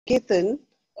Ketan,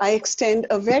 I extend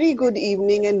a very good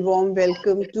evening and warm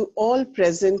welcome to all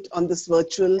present on this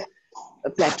virtual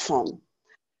platform.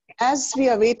 As we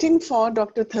are waiting for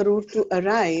Dr. Tharoor to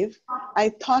arrive, I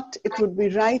thought it would be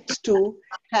right to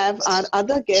have our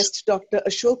other guest, Dr.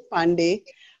 Ashok Pandey,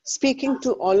 speaking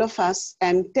to all of us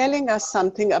and telling us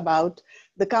something about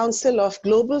the Council of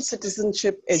Global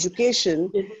Citizenship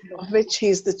Education, of which he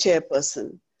is the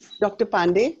chairperson. Dr.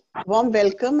 Pandey, warm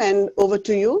welcome and over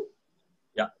to you.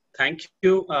 Yeah, thank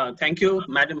you. Thank you,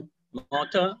 Madam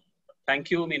Mota.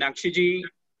 Thank you, Meenakshi ji,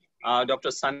 Dr.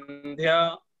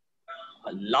 Sandhya,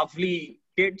 lovely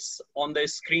kids on the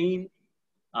screen,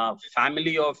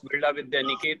 family of Birla Vidya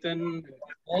Niketan,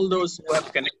 all those who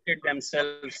have connected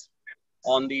themselves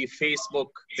on the Facebook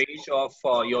page of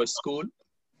your school.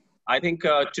 I think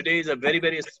today is a very,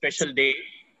 very special day.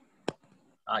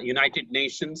 United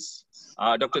Nations,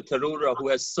 Dr. Tharoor, who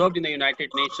has served in the United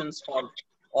Nations for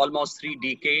almost 3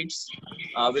 decades,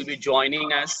 will be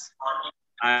joining us,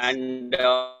 and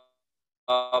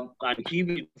he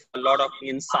will give a lot of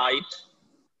insight.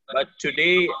 But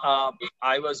today,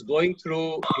 I was going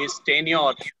through his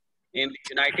tenure in the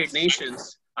United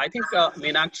Nations. I think,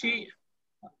 Meenakshi,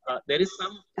 there is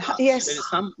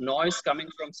some noise coming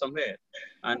from somewhere,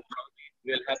 and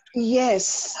we'll have to.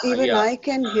 Yes, even Yeah. I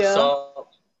can hear. So,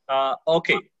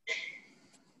 okay.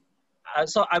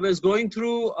 So I was going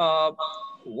through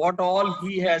what all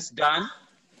he has done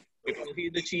because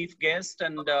he's the chief guest,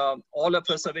 and all of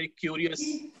us are very curious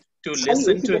to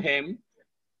listen to him.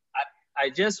 I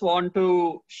just want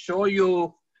to show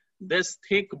you this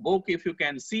thick book, if you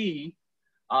can see.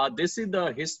 This is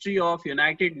the history of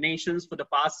United Nations for the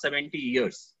past 70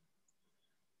 years.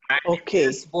 And in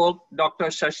this book, Dr.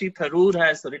 Shashi Tharoor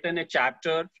has written a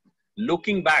chapter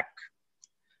looking back.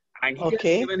 And he has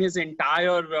given his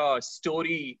entire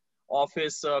story of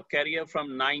his career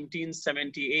from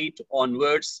 1978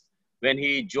 onwards, when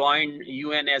he joined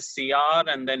UNSCR,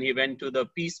 and then he went to the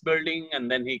peace building, and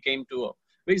then he came to a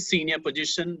very senior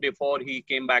position before he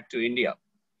came back to India.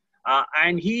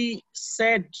 And he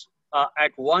said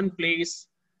at one place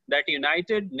that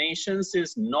United Nations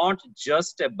is not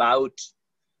just about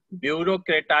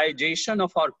bureaucratization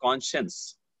of our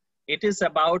conscience. It is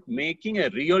about making a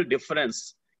real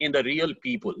difference in the real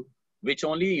people, which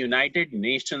only United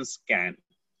Nations can.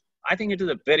 I think it is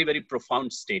a very, very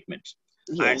profound statement.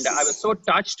 Yes. And I was so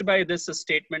touched by this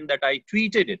statement that I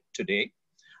tweeted it today,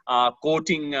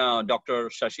 quoting Dr.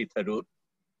 Shashi Tharoor.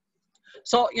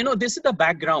 So, you know, this is the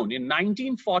background. In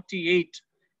 1948,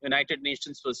 United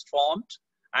Nations was formed.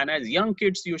 And as young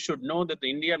kids, you should know that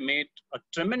India made a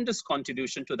tremendous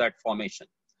contribution to that formation.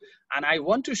 And I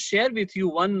want to share with you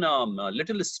one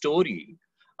little story,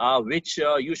 which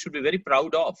you should be very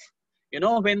proud of. You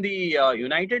know, when the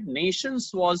United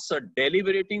Nations was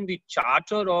deliberating the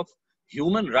Charter of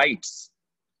Human Rights,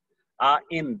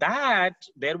 in that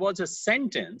there was a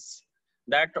sentence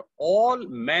that all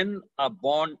men are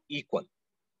born equal.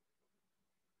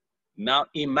 Now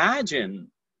imagine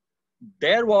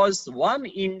there was one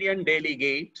Indian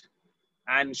delegate,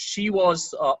 and she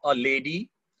was a lady.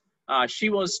 She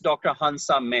was Dr.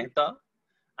 Hansa Mehta,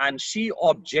 and she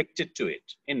objected to it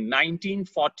in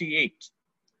 1948.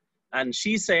 And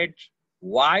she said,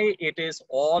 why it is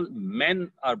all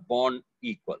men are born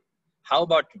equal? How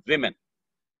about women?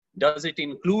 Does it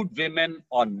include women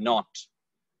or not?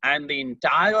 And the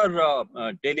entire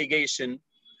delegation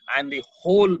and the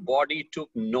whole body took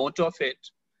note of it.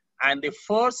 And the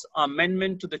first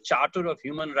amendment to the Charter of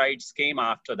Human Rights came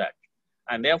after that.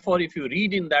 And therefore, if you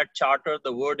read in that charter,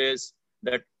 the word is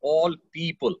that all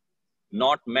people,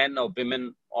 not men or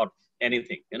women or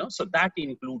anything, you know, so that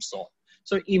includes all.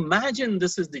 So imagine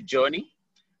this is the journey.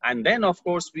 And then, of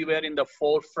course, we were in the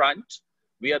forefront.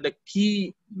 We are the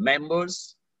key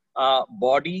members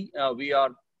body. We are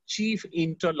chief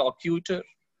interlocutor.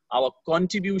 Our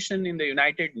contribution in the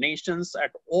United Nations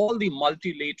at all the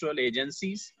multilateral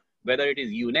agencies, whether it is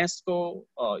UNESCO,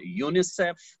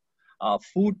 UNICEF,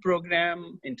 Food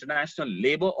Program, International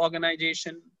Labour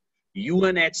Organization,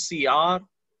 UNHCR,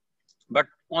 but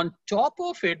on top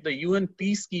of it, the UN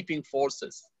peacekeeping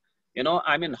forces. You know,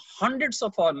 I mean, hundreds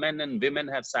of our men and women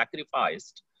have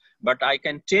sacrificed, but I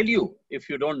can tell you, if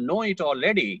you don't know it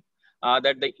already,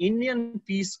 that the Indian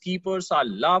peacekeepers are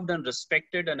loved and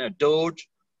respected and adored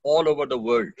all over the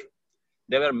world.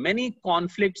 There were many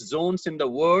conflict zones in the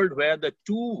world where the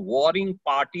two warring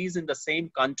parties in the same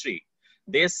country,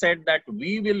 they said that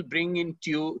we will bring in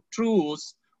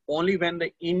truce only when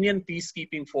the Indian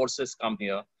peacekeeping forces come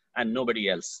here and nobody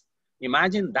else.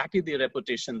 Imagine that is the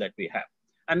reputation that we have.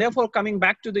 And therefore, coming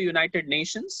back to the United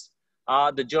Nations,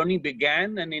 The journey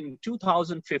began, and in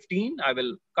 2015, I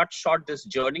will cut short this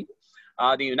journey.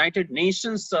 The United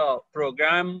Nations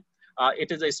program,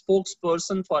 it is a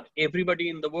spokesperson for everybody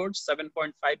in the world,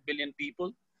 7.5 billion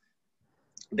people.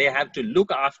 They have to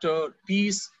look after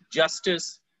peace,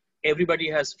 justice. Everybody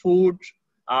has food.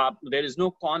 There is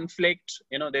no conflict.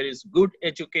 There is good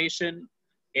education.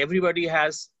 Everybody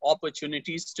has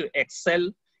opportunities to excel.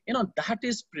 That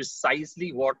is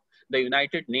precisely what the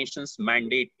United Nations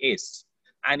mandate is.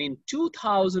 And in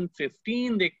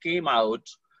 2015, they came out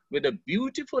with a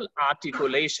beautiful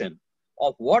articulation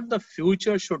of what the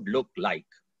future should look like.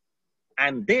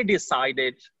 And they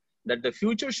decided that the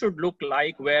future should look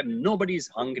like where nobody is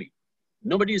hungry,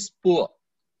 nobody is poor,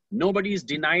 nobody is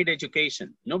denied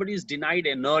education, nobody is denied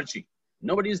energy,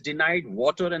 nobody is denied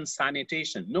water and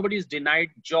sanitation, nobody is denied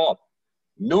job,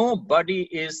 nobody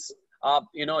is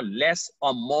less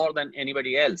or more than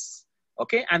anybody else.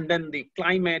 Okay, and then the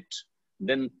climate,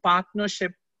 then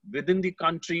partnership within the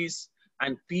countries,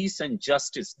 and peace and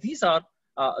justice. These are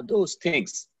those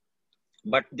things.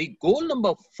 But the goal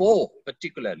number 4,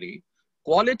 particularly,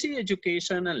 quality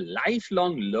education and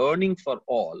lifelong learning for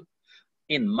all,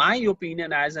 in my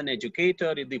opinion, as an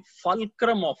educator, is the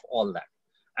fulcrum of all that.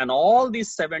 And all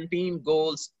these 17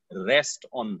 goals rest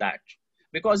on that.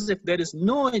 Because if there is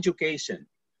no education,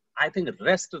 I think the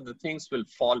rest of the things will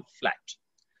fall flat.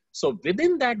 So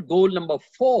within that goal number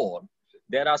 4,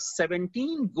 there are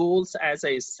 17 goals, as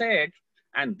I said,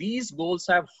 and these goals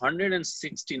have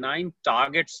 169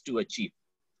 targets to achieve.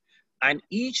 And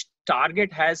each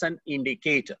target has an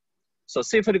indicator. So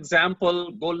say, for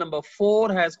example, goal number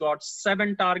 4 has got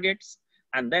 7 targets,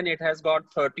 and then it has got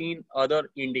 13 other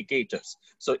indicators.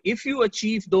 So if you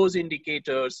achieve those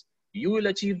indicators, you will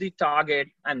achieve the target,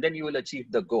 and then you will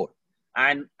achieve the goal.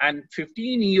 And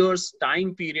 15 years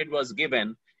time period was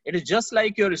given. It is just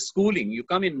like your schooling. You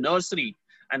come in nursery,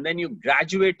 and then you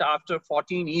graduate after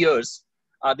 14 years.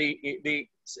 The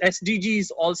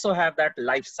SDGs also have that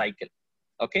life cycle.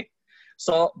 Okay.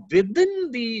 So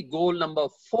within the goal number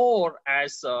 4,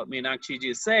 as Meenakshi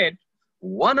ji said,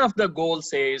 one of the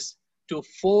goals is to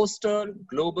foster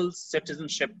global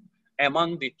citizenship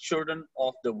among the children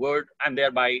of the world, and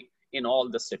thereby in all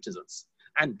the citizens.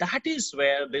 And that is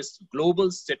where this global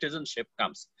citizenship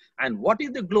comes. And what is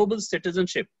the global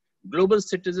citizenship? Global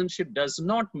citizenship does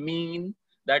not mean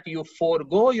that you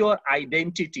forego your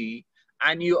identity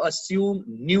and you assume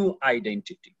new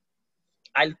identity.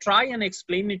 I'll try and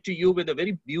explain it to you with a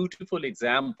very beautiful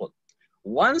example.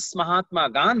 Once Mahatma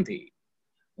Gandhi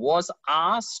was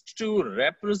asked to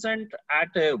represent at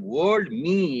a world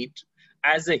meet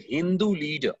as a Hindu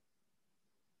leader.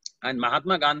 And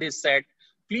Mahatma Gandhi said,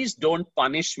 please don't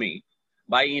punish me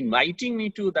by inviting me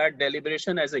to that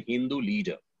deliberation as a Hindu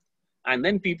leader. And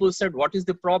then people said, what is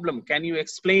the problem? Can you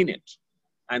explain it?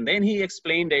 And then he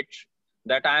explained it,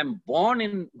 that I am born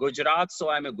in Gujarat, so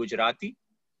I'm a Gujarati.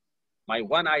 My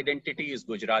one identity is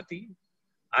Gujarati.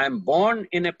 I am born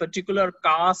in a particular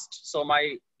caste, so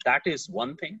that is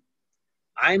one thing.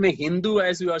 I'm a Hindu,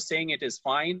 as you are saying, it is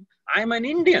fine. I'm an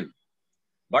Indian,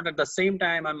 but at the same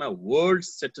time, I'm a world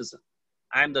citizen.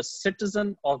 I'm the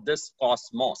citizen of this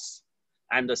cosmos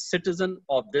and the citizen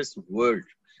of this world.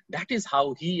 That is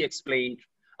how he explained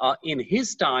in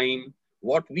his time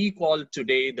what we call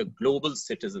today the global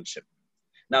citizenship.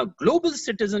 Now, global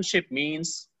citizenship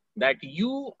means that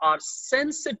you are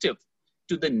sensitive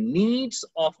to the needs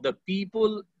of the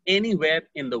people anywhere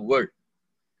in the world.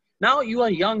 Now, you are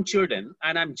young children,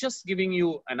 and I'm just giving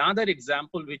you another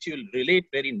example which will relate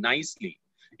very nicely.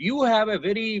 You have a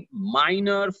very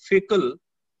minor tickle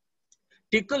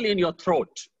in your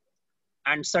throat,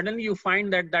 and suddenly you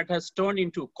find that that has turned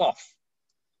into cough.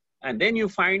 And then you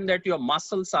find that your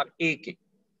muscles are aching.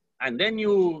 And then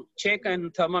you check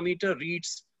and thermometer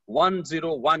reads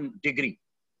 101 degree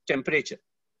temperature.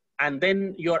 And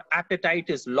then your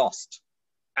appetite is lost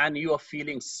and you are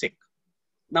feeling sick.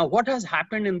 Now, what has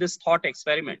happened in this thought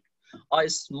experiment? A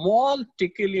small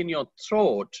tickle in your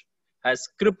throat has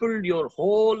crippled your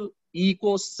whole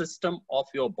ecosystem of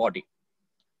your body.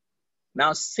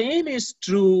 Now, same is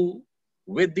true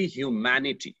with the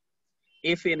humanity.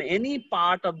 If in any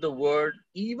part of the world,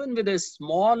 even with a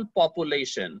small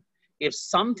population, if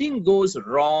something goes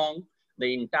wrong,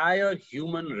 the entire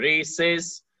human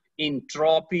race's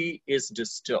entropy is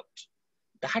disturbed.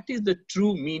 That is the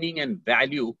true meaning and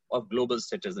value of global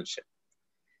citizenship.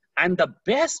 And the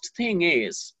best thing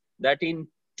is that in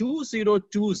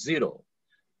 2020,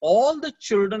 all the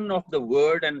children of the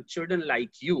world and children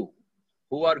like you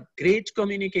who are great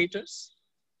communicators,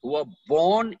 who are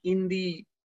born in the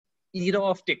era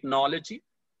of technology,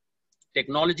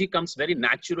 technology comes very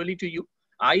naturally to you.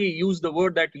 I use the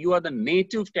word that you are the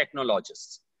native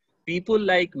technologists. People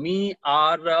like me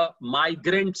are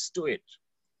migrants to it.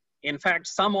 In fact,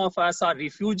 some of us are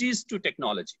refugees to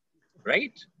technology,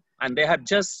 right? And they have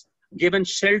just given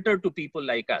shelter to people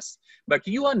like us. But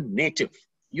you are native.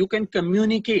 You can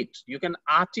communicate, you can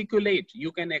articulate,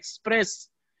 you can express,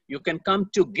 you can come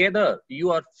together.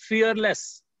 You are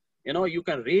fearless. You know, you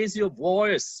can raise your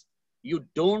voice. You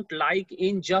don't like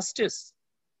injustice.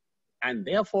 And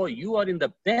therefore, you are in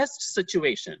the best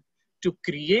situation to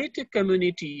create a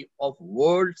community of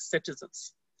world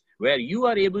citizens where you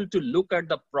are able to look at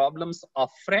the problems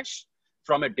afresh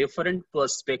from a different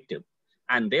perspective.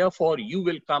 And therefore, you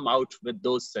will come out with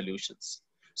those solutions.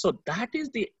 So that is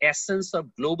the essence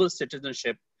of global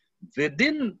citizenship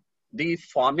within the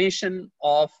formation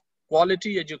of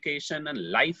quality education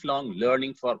and lifelong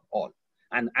learning for all.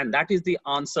 And that is the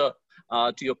answer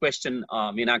to your question,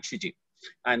 Meenakshi ji.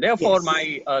 And therefore,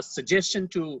 Yes. my suggestion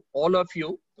to all of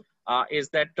you is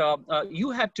that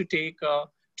you have to take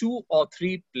 2 or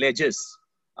 3 pledges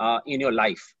in your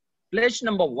life. Pledge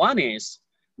number 1 is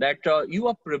that you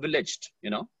are privileged, you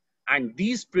know, and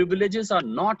these privileges are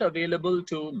not available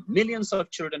to millions of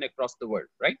children across the world,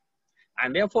 right?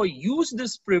 And therefore, use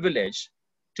this privilege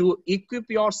to equip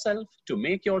yourself, to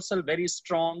make yourself very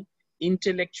strong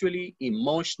intellectually,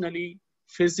 emotionally,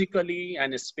 physically,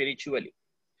 and spiritually.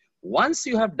 Once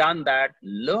you have done that,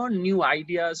 learn new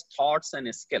ideas, thoughts,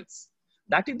 and skills.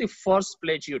 That is the first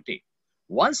pledge you take.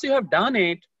 Once you have done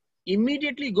it,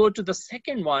 immediately go to the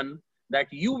second one, that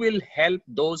you will help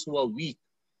those who are weak,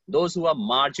 those who are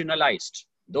marginalized,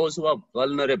 those who are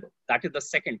vulnerable. That is the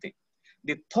second thing.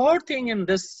 The third thing in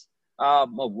this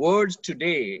words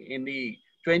today, in the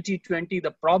 2020,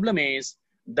 the problem is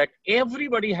that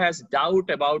everybody has doubt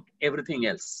about everything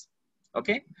else.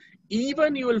 Okay?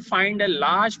 Even you will find a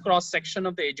large cross-section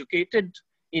of the educated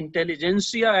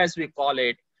intelligentsia, as we call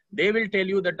it, they will tell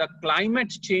you that the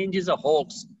climate change is a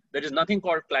hoax. There is nothing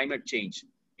called climate change.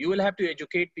 You will have to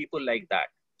educate people like that.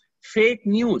 Fake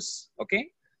news, okay?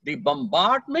 The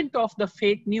bombardment of the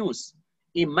fake news.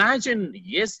 Imagine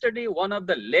yesterday, one of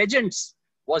the legends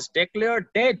was declared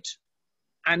dead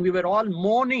and we were all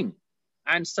mourning.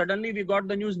 And suddenly we got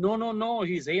the news, no,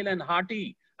 he's hale and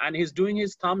hearty and he's doing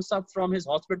his thumbs up from his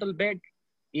hospital bed.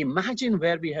 Imagine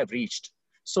where we have reached.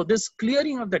 So this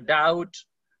clearing of the doubt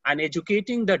and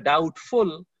educating the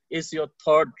doubtful is your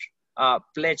third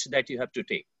pledge that you have to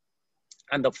take.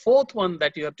 And the fourth one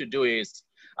that you have to do is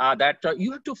that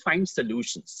you have to find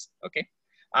solutions, okay?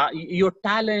 Your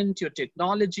talent, your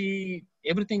technology,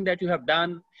 everything that you have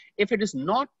done, if it is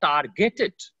not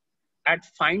targeted at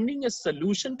finding a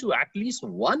solution to at least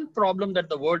one problem that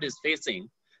the world is facing,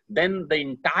 then the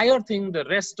entire thing, the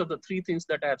rest of the 3 things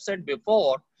that I have said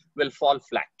before will fall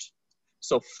flat.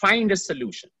 So find a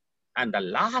solution. And the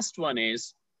last one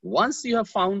is, once you have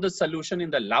found the solution in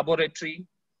the laboratory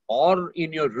or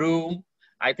in your room,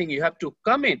 I think you have to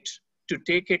commit to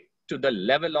take it to the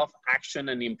level of action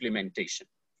and implementation.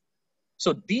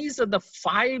 So these are the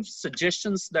 5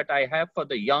 suggestions that I have for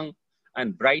the young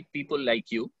and bright people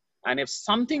like you. And if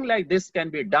something like this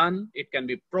can be done, it can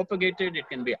be propagated, it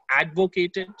can be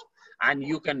advocated, and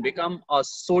you can become a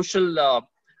social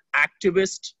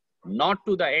activist, not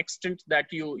to the extent that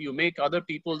you make other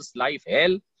people's life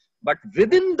hell, but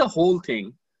within the whole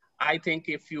thing, I think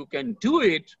if you can do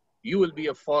it, you will be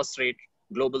a first-rate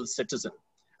global citizen.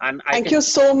 And Thank you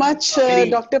so much,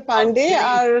 Dr. Pandey.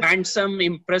 Our handsome,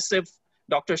 impressive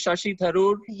Dr. Shashi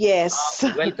Tharoor. Yes.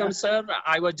 Welcome, sir.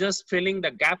 I was just filling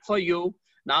the gap for you.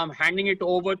 Now I'm handing it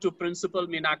over to Principal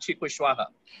Meenakshi Kushwaha.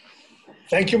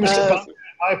 Thank you, Mr. Pandey.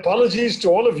 My apologies to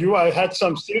all of you. I had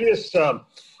some serious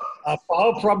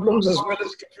power problems as well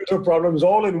as computer problems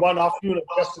all in one afternoon of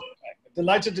just in time.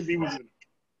 Delighted to be with you.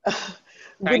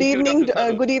 Good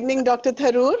evening, Dr.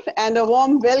 Tharoor, and a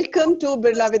warm welcome to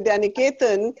Birla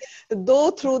Vidyaniketan,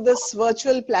 though through this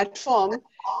virtual platform.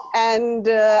 And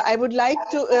I would like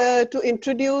to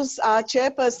introduce our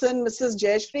chairperson, Mrs.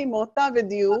 Jayashree Mohta,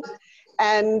 with you.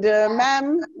 And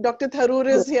ma'am, Dr. Tharoor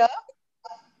is here.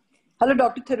 Hello,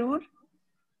 Dr. Tharoor.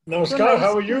 Namaskar, so nice.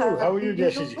 How are you? How are you,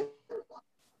 Jayashree?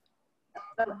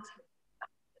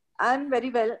 I'm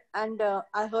very well, and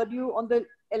I heard you on the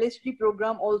LSD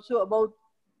program also about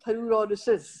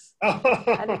Tharoorisis,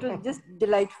 and it was just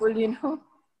delightful, you know.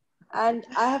 And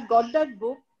I have got that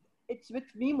book. It's with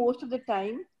me most of the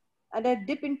time, and I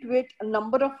dip into it a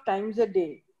number of times a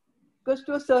day, because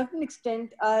to a certain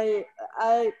extent, I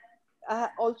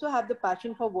also have the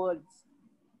passion for words.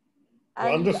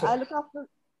 And wonderful. I look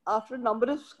after a number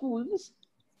of schools.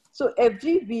 So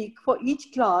every week for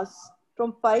each class,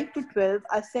 from 5 to 12,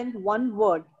 I send one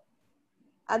word,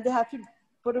 and they have to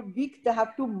for a week they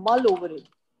have to mull over it.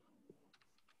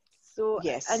 So,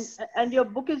 Yes. and your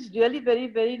book is really very,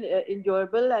 very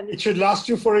enjoyable. And It should last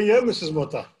you for a year, Mrs.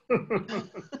 Mota.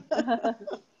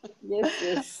 yes,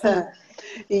 yes.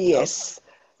 Yes.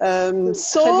 So,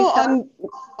 shall we start?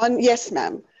 Yes,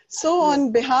 ma'am. So Yes.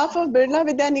 on behalf of Birla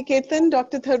Vidya Niketan,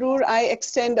 Dr. Tharoor, I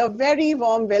extend a very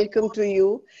warm welcome to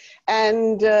you.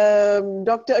 And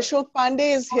Dr. Ashok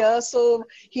Pandey is here, so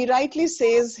he rightly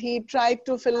says he tried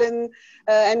to fill in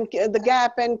the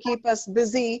gap and keep us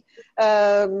busy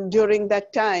during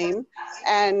that time.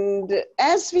 And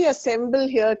as we assemble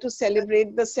here to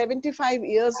celebrate the 75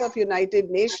 years of United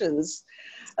Nations,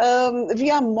 we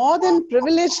are more than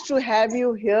privileged to have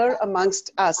you here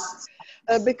amongst us.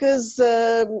 Because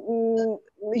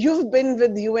you've been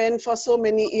with UN for so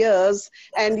many years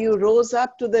and you rose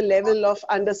up to the level of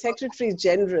Under Secretary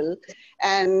General,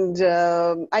 and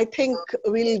I think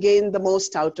we'll gain the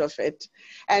most out of it.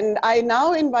 And I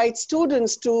now invite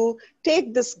students to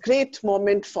take this great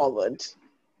moment forward.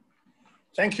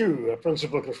 Thank you,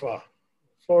 Principal Kushwa.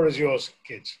 Floor is yours,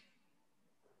 kids.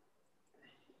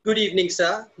 Good evening,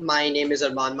 sir. My name is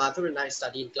Arman Mathur and I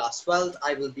study in class 12.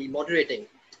 I will be moderating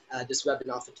this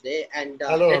webinar for today. And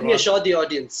Hello, let me Arman. assure the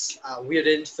audience, we're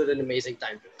in for an amazing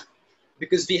time today.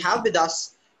 Because we have with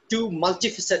us two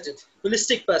multifaceted,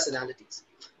 holistic personalities.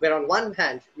 Where on one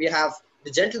hand, we have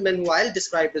the gentleman who I'll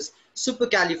describe as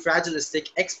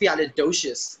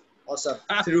supercalifragilisticexpialidocious, or some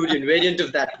Tharoorian variant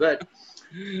of that word.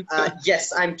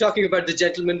 Yes, I'm talking about the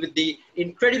gentleman with the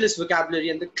incredulous vocabulary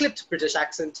and the clipped British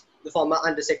accent, the former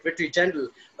Under Secretary General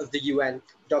of the UN,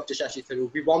 Dr. Shashi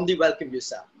Tharoor. We warmly welcome you,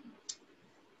 sir.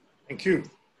 Thank you.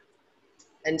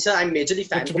 And sir, I'm majorly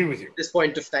Good to be with you. at this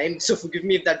point of time, so forgive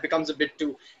me if that becomes a bit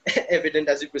too evident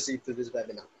as we proceed through this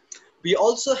webinar. We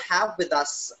also have with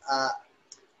us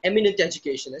eminent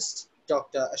educationist,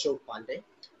 Dr. Ashok Pandey,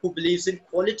 who believes in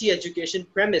quality education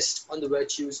premised on the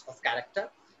virtues of character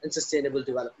and sustainable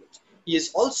development. He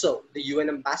is also the UN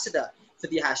ambassador for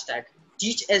the hashtag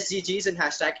Teach SDGs and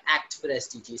hashtag Act for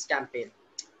SDGs campaign.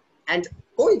 And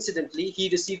coincidentally, he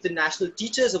received the National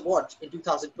Teachers Award in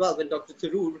 2012 when Dr.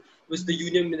 Tharoor was the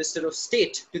Union Minister of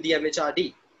State to the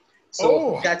MHRD.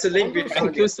 So that's a link we found.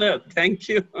 Thank you, sir. Thank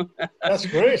you. That's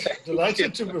great.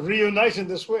 Delighted to reunite in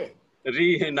this way.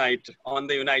 Reunite on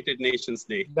the United Nations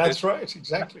Day. That's right,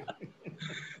 exactly.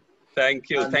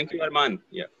 Thank you. Thank you, Arman.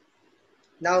 Yeah.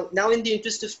 Now, in the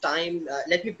interest of time,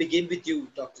 let me begin with you,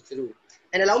 Dr. Tharoor,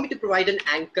 and allow me to provide an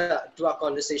anchor to our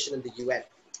conversation in the UN.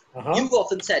 You've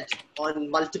often said on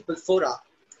multiple fora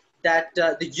that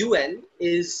the UN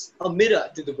is a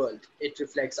mirror to the world. It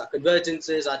reflects our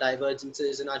convergences, our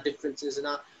divergences, and our differences, and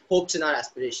our hopes and our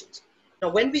aspirations. Now,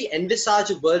 when we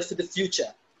envisage a world for the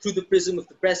future through the prism of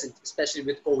the present, especially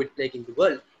with COVID plaguing the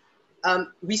world,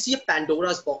 we see a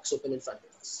Pandora's box open in front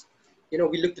of us. You know,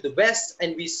 we look to the West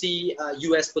and we see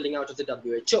US pulling out of the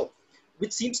WHO,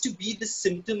 which seems to be the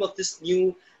symptom of this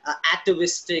new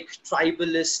atavistic,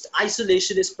 tribalist,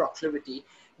 isolationist proclivity,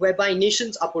 whereby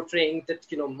nations are portraying that,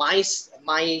 you know, my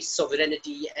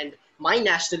sovereignty and my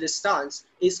nationalist stance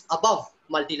is above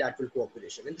multilateral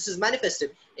cooperation. And this is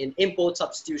manifested in import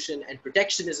substitution and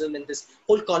protectionism and this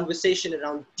whole conversation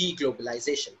around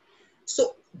deglobalization.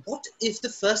 So what if the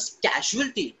first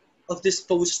casualty of this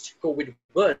post-COVID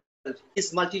world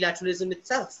is multilateralism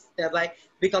itself, thereby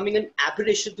becoming an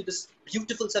aberration to this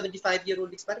beautiful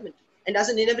 75-year-old experiment? And as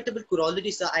an inevitable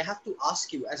corollary, sir, I have to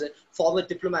ask you, as a former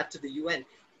diplomat to the UN,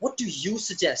 what do you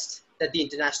suggest that the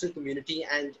international community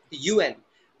and the UN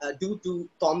do to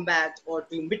combat or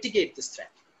to mitigate this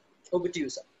threat? Over to you,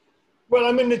 sir. Well,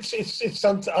 I mean, it's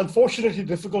unfortunately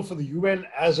difficult for the UN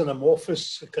as an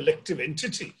amorphous collective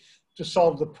entity to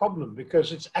solve the problem,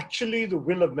 because it's actually the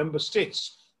will of member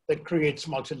states that creates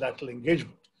multilateral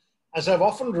engagement. As I've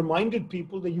often reminded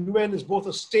people, the UN is both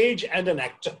a stage and an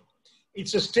actor.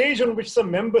 It's a stage on which the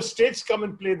member states come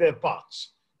and play their parts,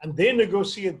 and they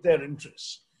negotiate their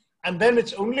interests. And then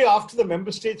it's only after the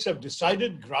member states have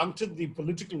decided, granted the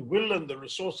political will and the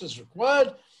resources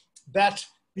required, that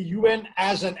the UN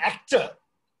as an actor,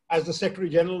 as the Secretary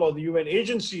General or the UN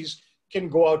agencies, can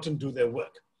go out and do their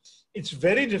work. It's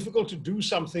very difficult to do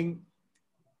something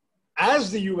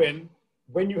as the UN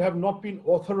when you have not been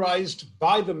authorized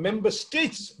by the member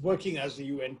states working as the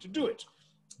UN to do it.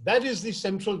 That is the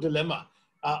central dilemma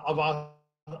of our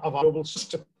global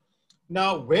system.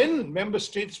 Now, when member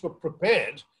states were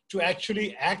prepared to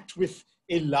actually act with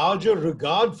a larger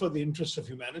regard for the interests of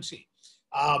humanity,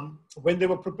 when they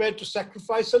were prepared to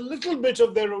sacrifice a little bit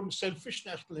of their own selfish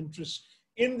national interests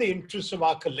in the interests of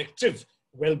our collective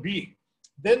well-being,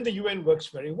 then the UN works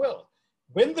very well.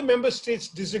 when the member states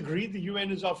disagree, the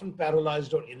UN is often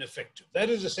paralyzed or ineffective. That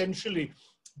is essentially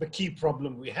the key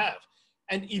problem we have.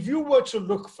 And if you were to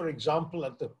look, for example,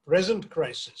 at the present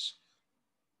crisis,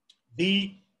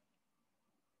 the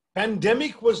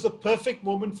pandemic was the perfect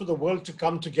moment for the world to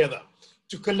come together,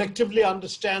 to collectively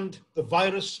understand the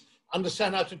virus,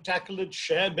 understand how to tackle it,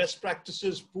 share best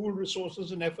practices, pool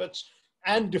resources and efforts,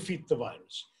 and defeat the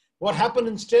virus. What happened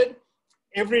instead?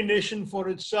 Every nation for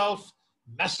itself,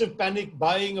 massive panic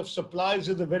buying of supplies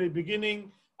at the very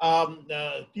beginning.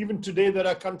 Even today, there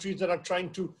are countries that are trying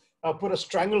to put a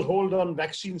stranglehold on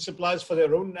vaccine supplies for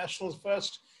their own nationals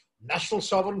first. National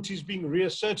sovereignty is being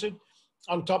reasserted.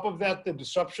 On top of that, the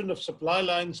disruption of supply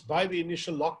lines by the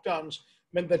initial lockdowns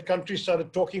meant that countries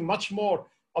started talking much more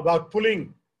about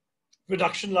pulling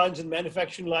production lines and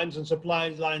manufacturing lines and supply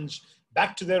lines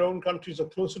back to their own countries or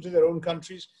closer to their own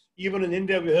countries. Even in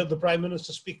India, we heard the Prime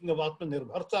Minister speaking of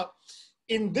Atmanirbharta.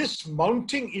 In this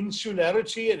mounting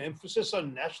insularity and emphasis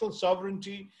on national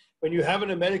sovereignty, when you have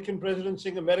an American president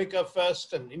saying America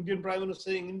first, an Indian Prime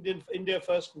Minister saying India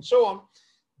first, and so on,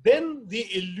 then the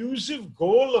elusive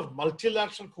goal of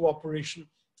multilateral cooperation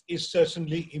is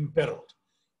certainly imperiled.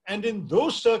 And in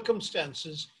those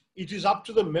circumstances, it is up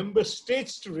to the member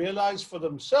states to realize for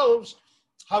themselves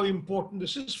how important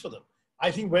this is for them. I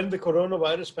think when the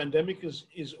coronavirus pandemic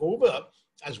is over,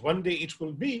 as one day it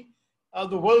will be,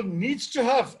 the world needs to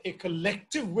have a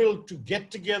collective will to get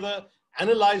together,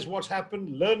 analyze what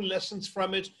happened, learn lessons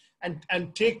from it,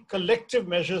 and take collective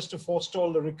measures to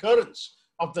forestall the recurrence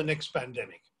of the next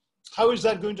pandemic. How is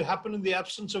that going to happen in the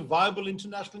absence of viable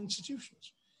international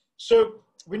institutions? So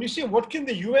when you say, what can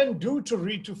the UN do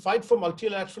to fight for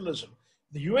multilateralism?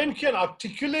 The UN can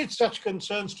articulate such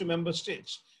concerns to member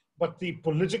states, but the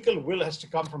political will has to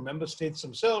come from member states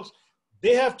themselves.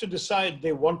 They have to decide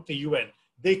they want the UN.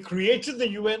 They created the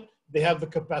UN. They have the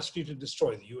capacity to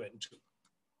destroy the UN too.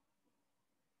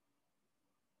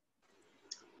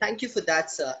 Thank you for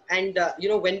that, sir. And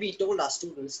when we told our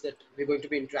students that we're going to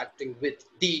be interacting with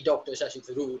the Dr. Shashi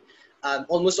Tharoor,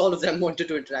 almost all of them wanted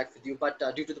to interact with you, but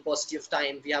due to the paucity of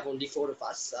time, we have only 4 of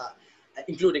us,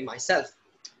 including myself.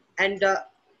 And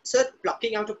sir,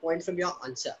 plucking out a point from your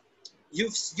answer,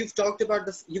 you've talked about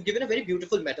you've given a very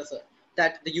beautiful metaphor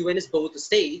that the UN is both a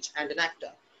stage and an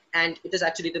actor, and it is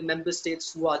actually the member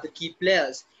states who are the key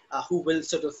players who will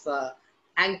sort of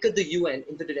anchor the UN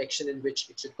in the direction in which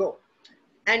it should go.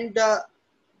 And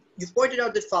you've pointed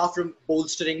out that far from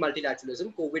bolstering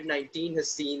multilateralism, COVID-19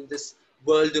 has seen this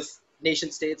world of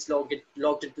nation states logged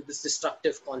into this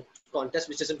destructive contest,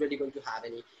 which isn't really going to have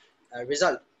any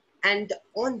result. And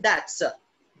on that, sir,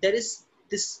 there's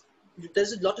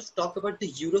a lot of talk about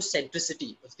the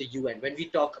Eurocentricity of the UN when we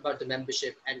talk about the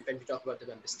membership and when we talk about the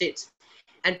member states.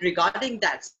 And regarding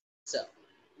that, sir,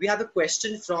 we have a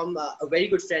question from a very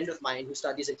good friend of mine who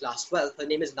studies in class 12. Her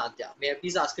name is Nadia. May I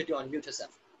please ask her to unmute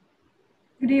herself?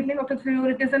 Good evening, Dr.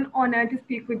 Tharoor. It is an honor to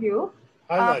speak with you.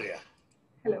 Hi, Nadia.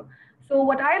 Hello. So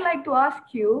what I'd like to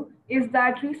ask you is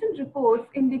that recent reports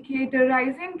indicate a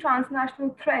rising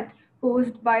transnational threat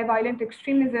posed by violent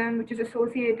extremism, which is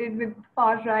associated with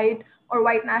far-right or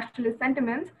white nationalist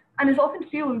sentiments and is often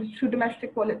fueled through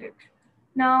domestic politics.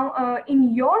 Now,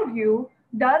 in your view,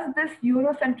 does this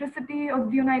Eurocentricity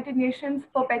of the United Nations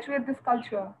perpetuate this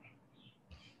culture?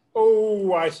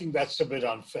 Oh, I think that's a bit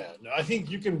unfair. No, I think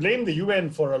you can blame the UN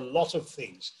for a lot of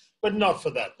things, but not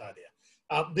for that, Nadia.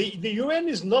 The UN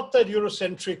is not that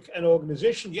Eurocentric an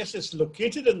organization. Yes, it's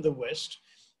located in the West.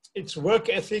 Its work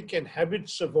ethic and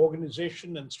habits of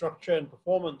organization and structure and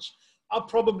performance are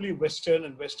probably Western,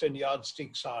 and Western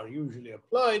yardsticks are usually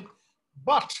applied.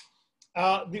 But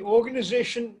the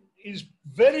organization is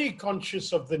very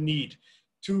conscious of the need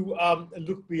to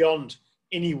look beyond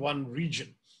any one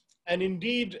region. And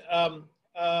indeed,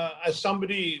 as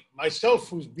somebody myself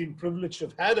who's been privileged to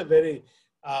have had a very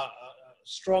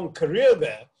strong career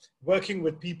there, working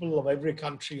with people of every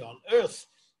country on earth,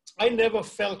 I never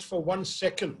felt for 1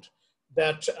 second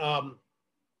that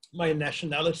my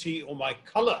nationality or my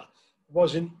color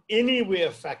was in any way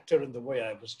a factor in the way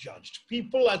I was judged.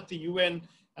 People at the UN,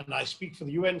 and I speak for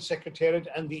the UN Secretariat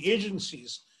and the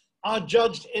agencies, are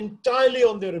judged entirely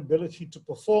on their ability to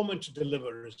perform and to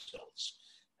deliver results.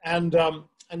 And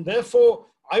therefore,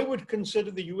 I would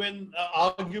consider the UN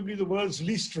arguably the world's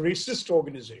least racist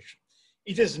organization.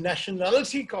 It is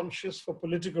nationality conscious for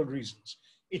political reasons.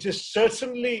 It is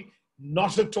certainly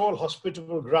not at all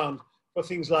hospitable ground for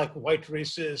things like white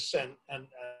racists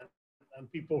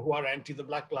and people who are anti the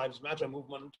Black Lives Matter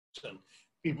movement and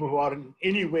people who are in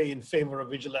any way in favor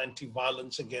of vigilante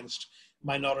violence against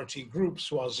minority groups,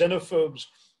 who are xenophobes.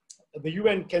 The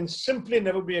UN can simply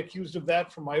never be accused of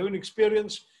that from my own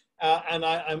experience. And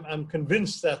I'm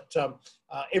convinced that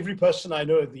every person I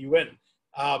know at the UN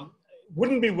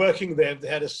wouldn't be working there if they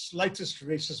had a slightest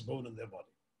racist bone in their body.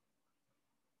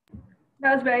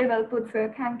 That was very well put,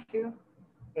 sir. Thank you.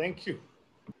 Thank you.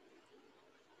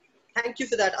 Thank you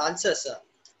for that answer, sir.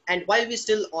 And while we're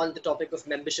still on the topic of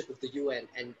membership of the UN,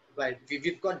 and while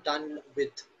we've got done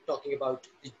with talking about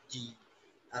the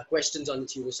questions on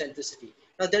its Eurocentricity,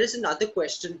 now there is another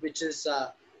question which is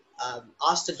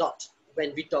asked a lot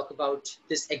when we talk about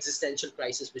this existential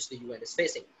crisis which the UN is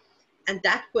facing. And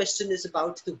that question is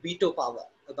about the veto power,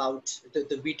 about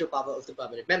the veto power of the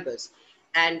permanent members.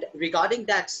 And regarding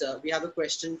that, sir, we have a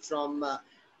question from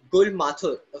Gul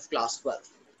Mathur of class 12,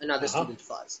 another student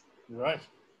of ours. Right.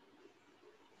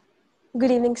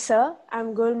 Good evening, sir.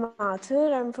 I'm Gul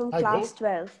Mathur. I'm from class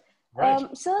 12.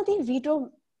 Right. Sir,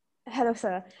 hello,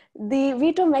 sir. The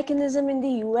veto mechanism in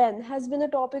the UN has been a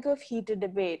topic of heated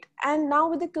debate. And now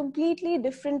with a completely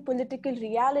different political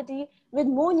reality, with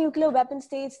more nuclear weapon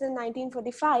states than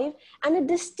 1945 and a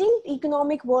distinct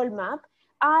economic world map,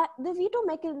 the veto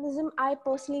mechanism, I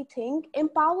personally think,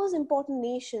 empowers important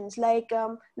nations like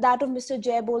that of Mr.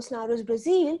 Jair Bolsonaro's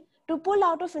Brazil to pull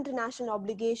out of international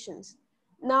obligations.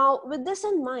 Now, with this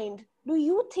in mind, do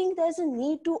you think there's a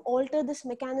need to alter this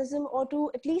mechanism or to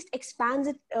at least expand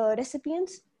its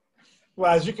recipients?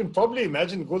 Well, as you can probably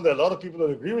imagine, Gul, there are a lot of people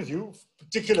that agree with you,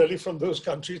 particularly from those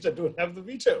countries that don't have the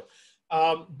veto.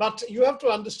 But you have to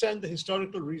understand the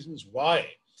historical reasons why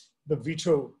the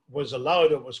veto was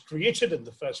allowed or was created in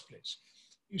the first place.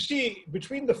 You see,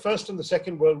 between the First and the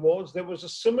Second World Wars, there was a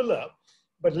similar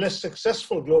but less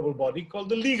successful global body called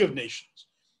the League of Nations.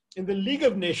 In the League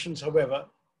of Nations, however,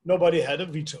 nobody had a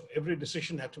veto. Every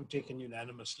decision had to be taken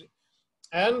unanimously.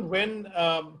 And when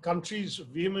countries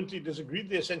vehemently disagreed,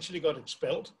 they essentially got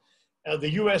expelled.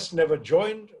 The US never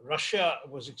joined. Russia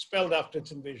was expelled after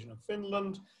its invasion of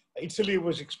Finland. Italy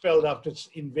was expelled after its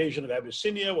invasion of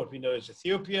Abyssinia, what we know as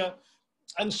Ethiopia,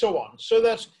 and so on. So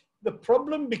that the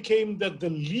problem became that the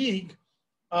League,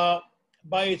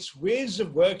 by its ways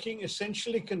of working,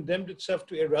 essentially condemned itself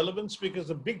to irrelevance because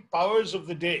the big powers of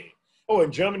the day,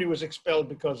 and Germany was expelled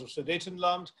because of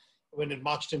Sudetenland when it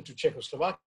marched into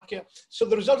Czechoslovakia. So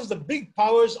the result is the big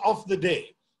powers of the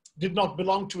day did not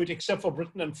belong to it except for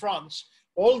Britain and France.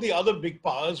 All the other big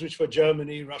powers, which were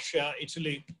Germany, Russia,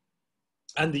 Italy,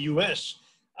 and the US,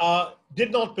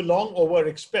 did not belong or were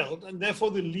expelled, and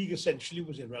therefore the League essentially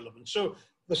was irrelevant. So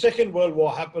the Second World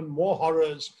War happened, more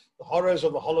horrors, the horrors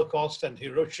of the Holocaust and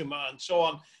Hiroshima and so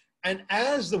on. And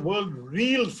as the world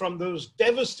reeled from those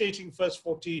devastating first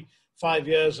 45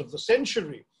 years of the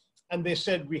century, and they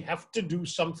said, we have to do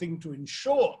something to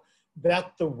ensure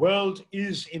that the world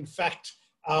is in fact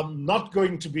not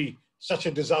going to be such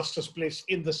a disastrous place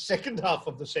in the second half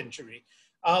of the century.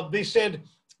 They said,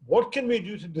 what can we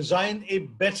do to design a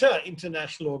better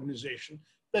international organization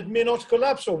that may not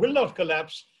collapse or will not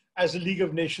collapse as the League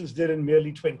of Nations did in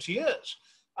merely 20 years?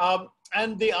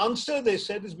 And the answer, they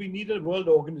said, is we need a world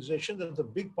organization that the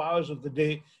big powers of the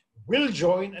day will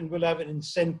join and will have an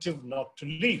incentive not to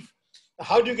leave. Now,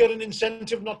 how do you get an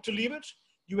incentive not to leave it?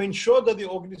 You ensure that the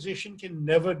organization can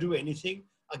never do anything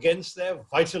against their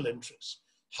vital interests.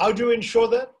 How do you ensure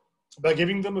that? By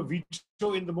giving them a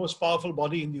veto in the most powerful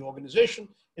body in the organization,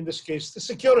 in this case, the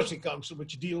Security Council,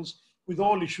 which deals with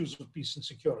all issues of peace and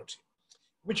security.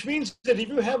 Which means that if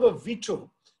you have a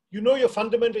veto, you know your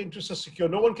fundamental interests are secure.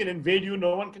 No one can invade you,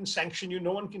 no one can sanction you,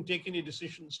 no one can take any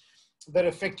decisions that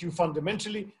affect you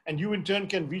fundamentally, and you in turn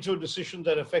can veto decisions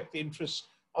that affect the interests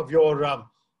of your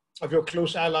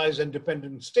close allies and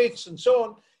dependent states and so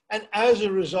on. And as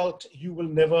a result, you will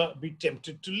never be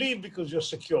tempted to leave because you're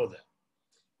secure there.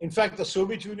 In fact, the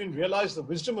Soviet Union realized the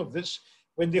wisdom of this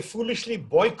when they foolishly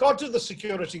boycotted the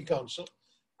Security Council.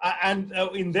 And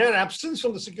in their absence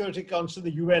from the Security Council,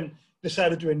 the UN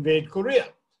decided to invade Korea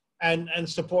and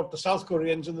support the South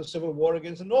Koreans in the civil war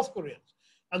against the North Koreans.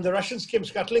 And the Russians came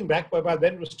scuttling back, but by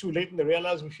then it was too late and they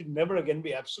realized we should never again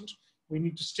be absent. We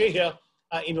need to stay here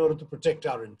in order to protect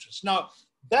our interests. Now,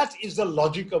 that is the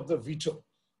logic of the veto.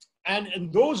 And in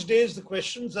those days, the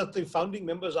questions that the founding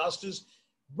members asked is,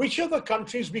 which of the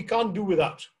countries we can't do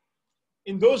without?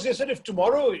 In those days, said if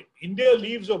tomorrow India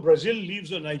leaves or Brazil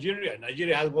leaves or Nigeria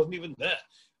wasn't even there,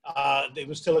 they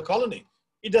were still a colony,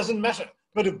 it doesn't matter.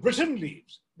 But if Britain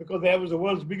leaves, because there was the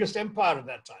world's biggest empire at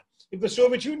that time, if the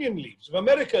Soviet Union leaves, if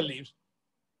America leaves,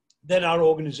 then our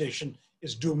organization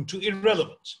is doomed to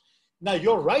irrelevance. Now,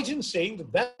 you're right in saying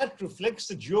that that reflects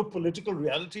the geopolitical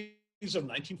realities of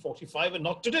 1945 and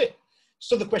not today.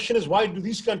 So the question is, why do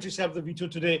these countries have the veto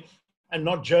today and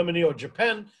not Germany or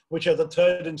Japan, which are the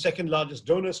third and second largest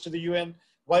donors to the UN?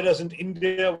 Why doesn't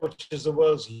India, which is the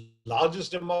world's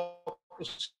largest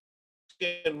democracy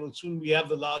and will soon have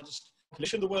the largest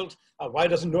population in the world, why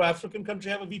doesn't no African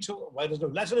country have a veto? Why does no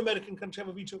Latin American country have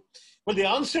a veto? Well, the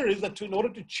answer is that in order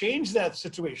to change that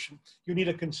situation, you need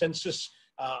a consensus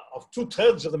of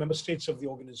 2/3 of the member states of the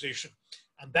organization.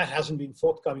 And that hasn't been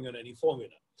forthcoming on any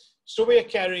formula. So we are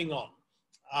carrying on.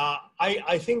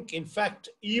 I think, in fact,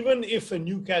 even if a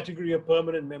new category of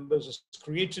permanent members is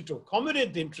created to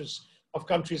accommodate the interests of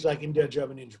countries like India,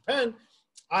 Germany, and Japan,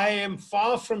 I am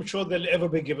far from sure they'll ever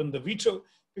be given the veto,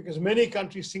 because many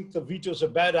countries think the veto is a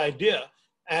bad idea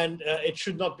and it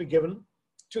should not be given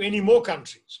to any more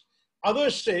countries.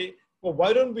 Others say, well,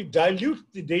 why don't we dilute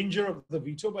the danger of the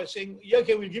veto by saying, yeah,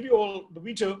 okay, we'll give you all the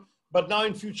veto, but now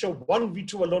in future, one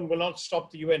veto alone will not stop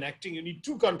the UN acting. You need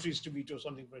 2 countries to veto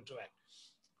something for it to act.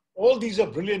 All these are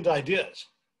brilliant ideas,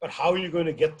 but how are you going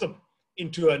to get them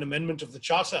into an amendment of the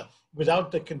Charter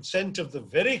without the consent of the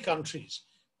very countries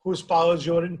whose powers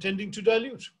you're intending to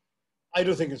dilute? I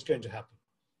don't think it's going to happen.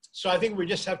 So I think we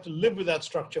just have to live with that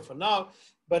structure for now.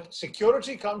 But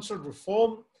Security Council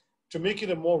reform, to make it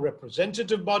a more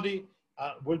representative body,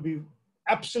 will be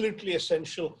absolutely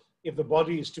essential if the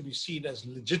body is to be seen as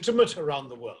legitimate around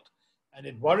the world. And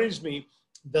it worries me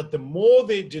that the more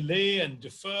they delay and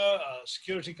defer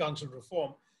Security Council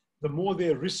reform, the more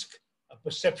they risk a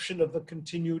perception of the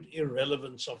continued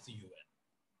irrelevance of the UN.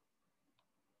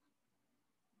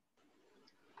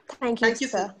 Thank you,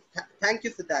 sir. Thank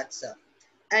you for that, sir.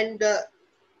 And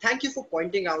thank you for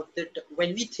pointing out that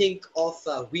when we think of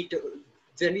veto,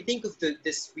 when we think of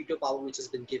this veto power which has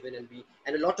been given,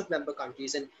 and a lot of member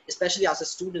countries, and especially us as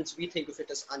students, we think of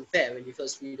it as unfair when we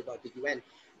first read about the UN.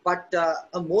 But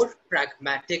a more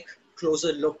pragmatic,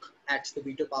 closer look at the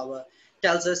veto power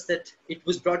tells us that it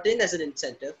was brought in as an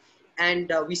incentive,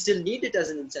 and we still need it as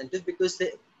an incentive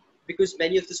because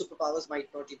many of the superpowers might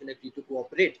not even agree to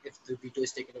cooperate if the veto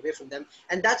is taken away from them.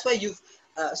 And that's why you've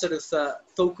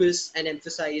focused and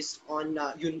emphasized on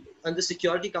the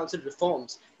Security Council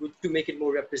reforms to make it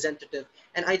more representative.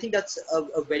 And I think that's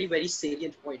a very, very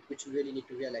salient point, which we really need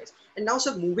to realize. And now,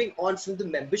 sir, moving on from the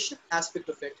membership aspect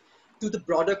of it to the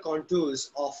broader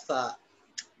contours of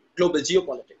global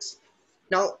geopolitics.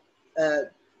 Now,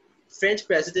 French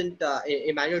President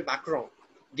Emmanuel Macron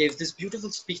gave this beautiful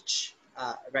speech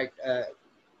at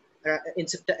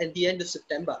the end of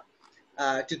September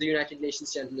to the United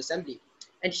Nations General Assembly.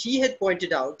 And he had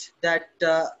pointed out that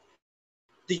the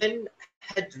UN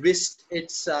had risked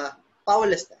its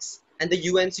powerlessness, and the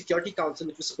UN Security Council,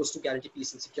 which was supposed to guarantee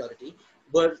peace and security,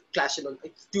 were clashing on,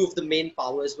 2 of the main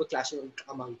powers were clashing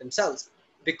among themselves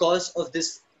because of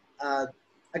this,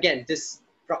 again, this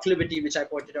proclivity, which I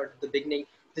pointed out at the beginning,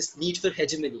 this need for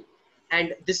hegemony.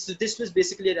 And this was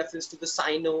basically a reference to the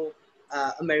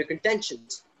Sino-American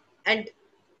tensions. And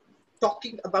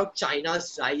talking about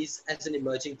China's rise as an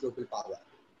emerging global power,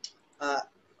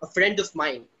 a friend of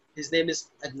mine, his name is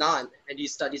Adnan, and he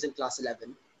studies in class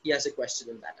 11. He has a question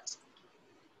on that aspect.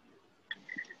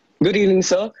 Good evening,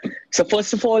 sir. So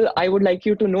first of all, I would like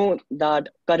you to know that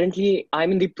currently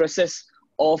I'm in the process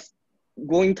of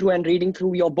going through and reading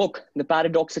through your book, The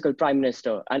Paradoxical Prime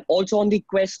Minister, and also on the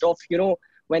quest of,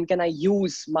 when can I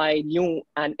use my new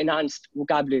and enhanced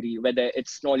vocabulary, whether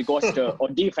it's Nolgoster or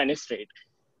defenestrate.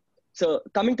 So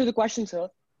coming to the question, sir,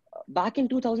 back in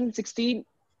 2016,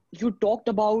 you talked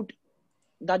about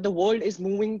that the world is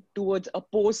moving towards a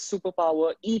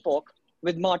post-superpower epoch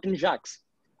with Martin Jacques,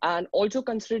 and also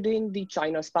considering the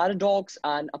China's paradox,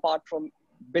 and apart from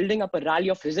building up a rally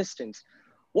of resistance,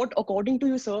 what, according to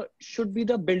you, sir, should be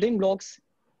the building blocks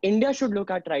India should look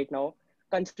at right now,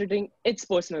 considering its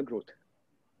personal growth?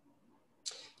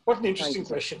 What an interesting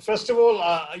question. First of all,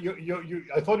 I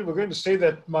thought you were going to say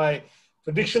that my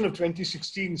prediction of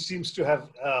 2016 seems to have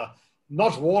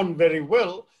not worn very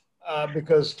well,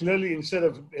 because clearly instead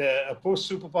of a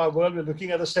post-superpower world, we're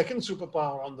looking at a second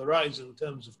superpower on the rise in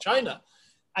terms of China.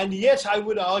 And yet I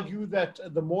would argue that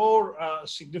the more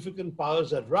significant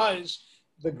powers that rise,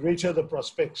 the greater the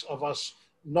prospects of us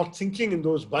not thinking in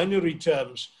those binary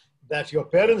terms that your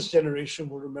parents' generation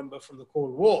will remember from the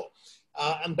Cold War.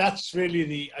 And that's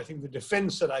really I think the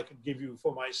defense that I could give you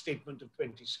for my statement of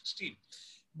 2016.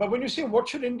 But when you say, what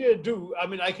should India do? I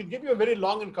mean, I could give you a very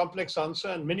long and complex answer,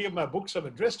 and many of my books have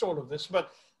addressed all of this,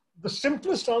 but the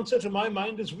simplest answer to my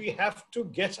mind is we have to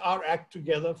get our act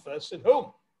together first at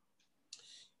home.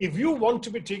 If you want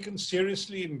to be taken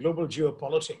seriously in global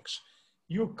geopolitics,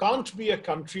 you can't be a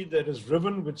country that is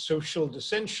riven with social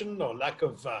dissension or lack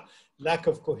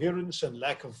of coherence and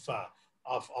lack of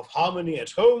harmony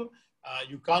at home,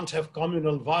 You can't have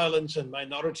communal violence and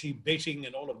minority baiting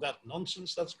and all of that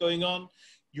nonsense that's going on.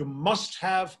 You must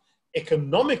have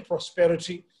economic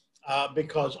prosperity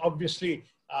because obviously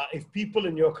if people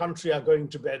in your country are going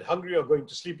to bed hungry or going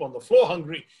to sleep on the floor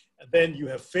hungry, then you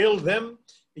have failed them.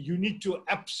 You need to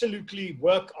absolutely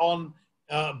work on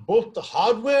both the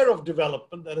hardware of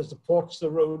development, that is the ports, the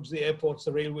roads, the airports,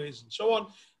 the railways, and so on,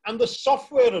 and the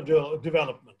software of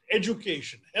development,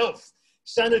 education, health,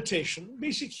 sanitation,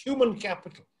 basic human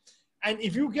capital. And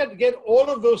if you get all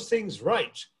of those things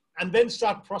right and then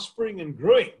start prospering and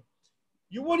growing,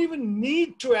 you won't even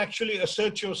need to actually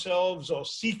assert yourselves or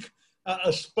seek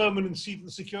a permanent seat in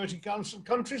the Security Council.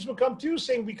 Countries will come to you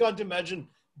saying, we can't imagine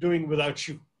doing without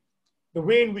you. The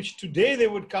way in which today they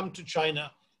would come to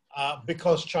China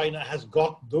because China has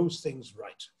got those things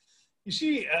right. You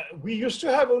see, we used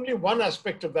to have only one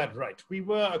aspect of that right. We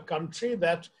were a country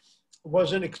that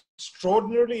was an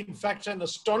extraordinarily, in fact, an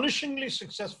astonishingly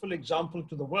successful example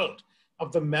to the world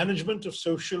of the management of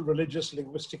social, religious,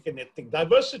 linguistic, and ethnic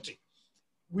diversity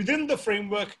within the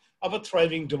framework of a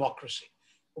thriving democracy.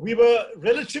 We were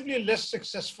relatively less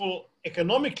successful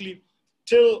economically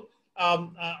till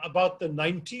about the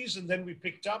 90s, and then we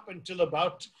picked up until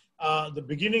about the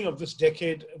beginning of this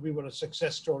decade. We were a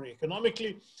success story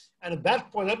economically, and at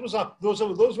that point,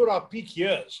 those were our peak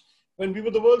years when we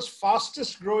were the world's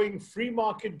fastest growing free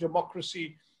market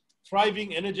democracy,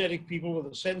 thriving, energetic people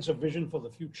with a sense of vision for the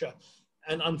future.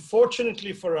 And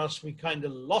unfortunately for us, we kind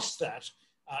of lost that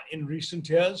in recent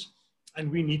years,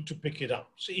 and we need to pick it up.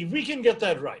 So if we can get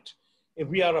that right, if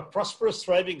we are a prosperous,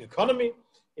 thriving economy,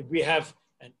 if we have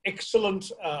an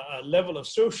excellent level of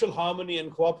social harmony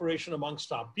and cooperation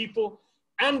amongst our people,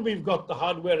 and we've got the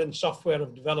hardware and software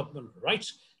of development right,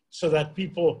 so that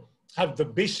people have the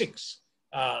basics,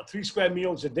 3 square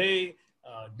meals a day,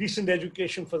 decent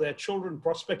education for their children,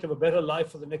 prospect of a better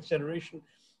life for the next generation,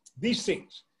 these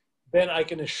things, then I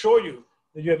can assure you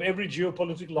that you have every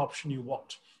geopolitical option you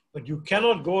want. But you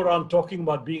cannot go around talking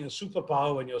about being a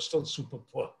superpower when you're still super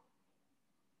poor.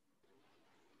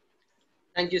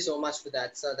 Thank you so much for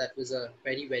that, sir. That was a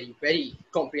very, very, very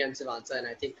comprehensive answer, and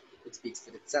I think it speaks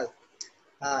for itself.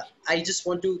 I just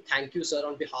want to thank you, sir,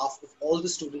 on behalf of all the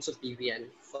students of BVN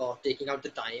for taking out the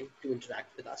time to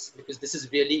interact with us, because this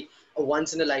is really a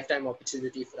once-in-a-lifetime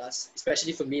opportunity for us,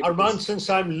 especially for me. Arman, since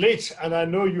I'm late, and I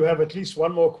know you have at least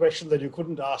one more question that you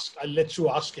couldn't ask, I'll let you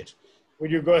ask it.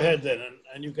 Will you go ahead then,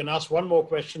 and you can ask one more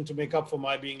question to make up for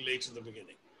my being late in the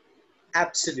beginning.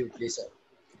 Absolutely, sir.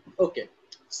 Okay.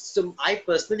 So I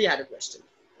personally had a question,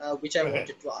 which I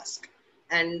wanted to ask.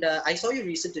 And I saw your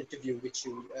recent interview, which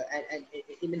you, and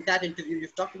in that interview,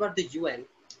 you've talked about the UN,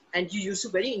 and you used a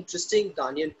very interesting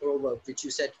Ghanaian proverb, which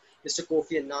you said Mr.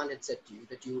 Kofi Annan had said to you,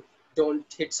 that you don't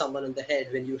hit someone on the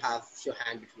head when you have your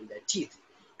hand between their teeth.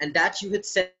 And that you had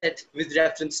said with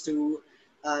reference to,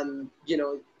 you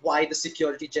know, why the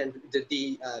Secretary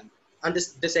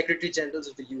Generals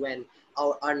of the UN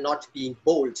are not being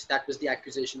bold. That was the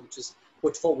accusation which was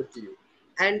put forward to you.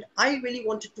 And I really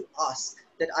wanted to ask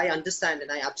that I understand,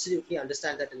 and I absolutely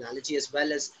understand that analogy as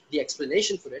well as the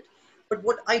explanation for it. But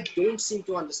what I don't seem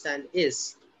to understand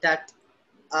is that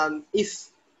if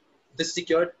the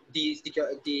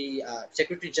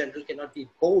Secretary General cannot be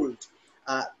bold,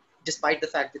 despite the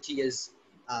fact that he is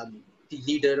the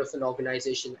leader of an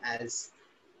organization as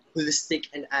holistic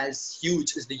and as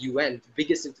huge as the UN, the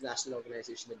biggest international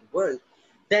organization in the world,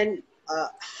 then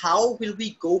how will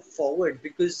we go forward?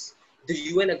 Because the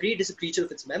UN agreed is a creature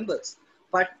of its members,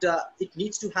 but it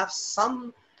needs to have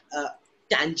some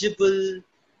tangible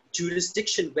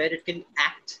jurisdiction where it can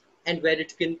act and where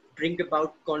it can bring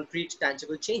about concrete,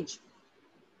 tangible change.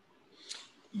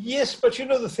 Yes, but you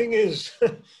know, the thing is,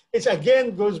 it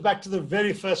again goes back to the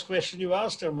very first question you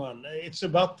asked, Arman. It's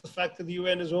about the fact that the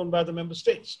UN is owned by the member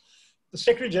states. The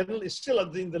Secretary General is still,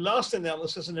 in the last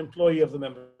analysis, an employee of the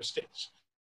member states.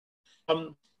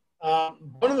 One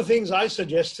of the things I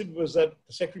suggested was that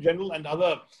the Secretary General and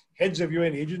other heads of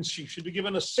UN agencies should be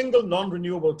given a single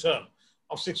non-renewable term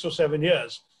of 6 or 7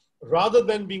 years, rather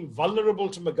than being vulnerable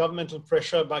to governmental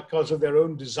pressure because of their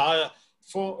own desire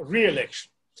for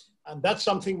re-election. And that's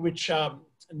something which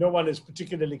no one is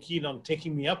particularly keen on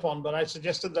taking me up on, but I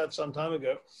suggested that some time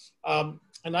ago.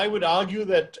 And I would argue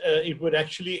that it would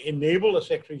actually enable a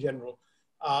Secretary General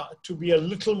to be a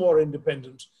little more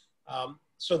independent,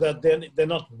 so that then they're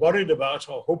not worried about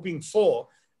or hoping for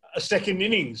a second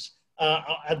innings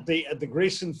at the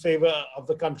grace and favor of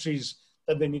the countries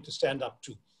that they need to stand up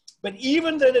to. But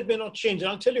even then it may not change.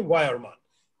 And I'll tell you why, Arman.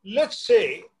 Let's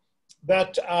say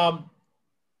that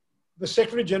the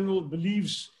Secretary General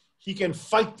believes he can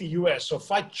fight the US or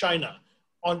fight China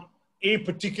on a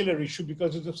particular issue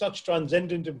because it's of such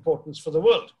transcendent importance for the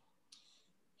world.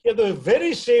 At the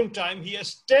very same time, he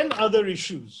has 10 other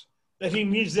issues that he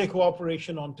needs their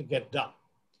cooperation on to get done.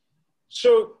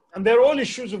 So, and they're all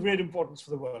issues of great importance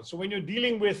for the world. So when you're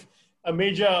dealing with a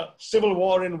major civil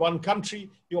war in one country,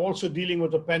 you're also dealing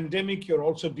with a pandemic, you're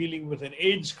also dealing with an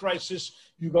AIDS crisis,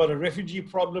 you've got a refugee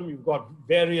problem, you've got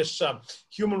various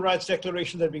human rights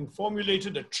declarations that are being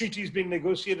formulated, a treaty is being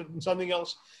negotiated and something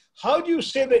else. How do you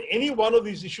say that any one of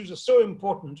these issues is so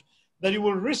important that you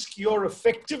will risk your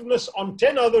effectiveness on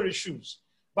 10 other issues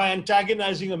by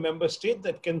antagonizing a member state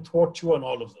that can thwart you on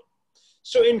all of them?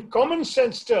 So in common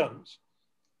sense terms,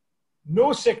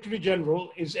 no Secretary General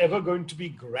is ever going to be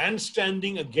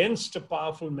grandstanding against a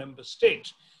powerful member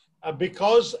state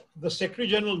because the Secretary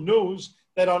General knows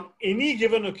that on any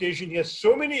given occasion, he has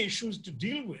so many issues to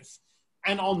deal with.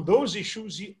 And on those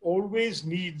issues, he always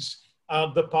needs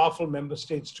the powerful member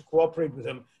states to cooperate with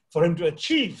him for him to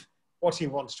achieve what he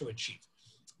wants to achieve.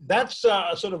 That's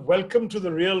a sort of welcome to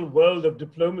the real world of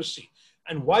diplomacy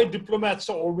and why diplomats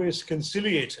are always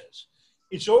conciliators.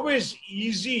 It's always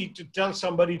easy to tell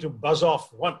somebody to buzz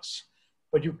off once,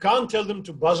 but you can't tell them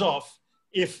to buzz off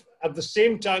if at the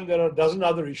same time there are a dozen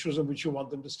other issues on which you want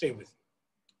them to stay with you.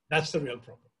 That's the real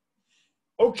problem.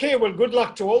 Okay, well, good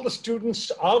luck to all the students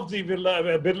of the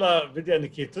Birla Vidya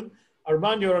Niketan.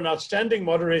 Arman, you're an outstanding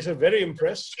moderator, very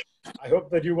impressed. I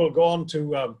hope that you will go on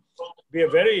to be a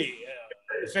very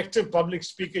effective public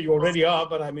speaker. You already are,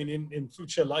 but I mean in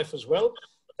future life as well.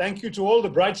 Thank you to all the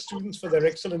bright students for their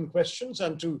excellent questions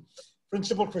and to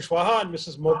Principal Kushwaha and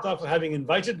Mrs. Mota for having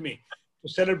invited me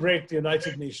to celebrate the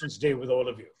United Nations Day with all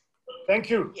of you. Thank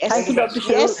you. Yes, Thank you, Dr.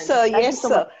 yes, sir. Yes,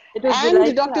 sir.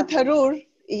 And Dr. Tharoor,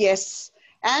 yes.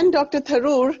 And Dr.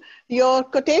 Tharoor, your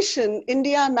quotation,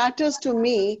 India matters to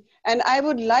me and I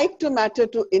would like to matter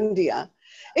to India.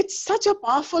 It's such a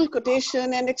powerful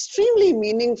quotation and extremely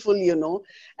meaningful, you know.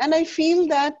 And I feel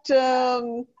that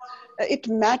it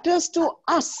matters to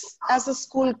us as a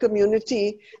school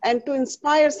community and to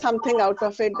inspire something out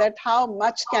of it, that how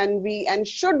much can we and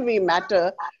should we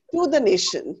matter to the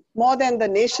nation, more than the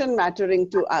nation mattering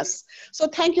to us. So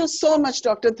thank you so much,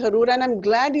 Dr. Tharoor, and I'm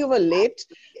glad you were late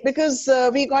because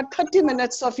we got 30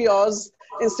 minutes of yours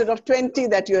instead of 20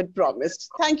 that you had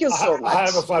promised. Thank you so much. I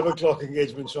have a 5 o'clock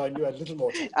engagement, so I knew I had a little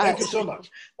more time. Thank you so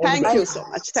much. Thank you so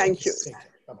much. Thank you.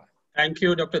 Bye-bye. Thank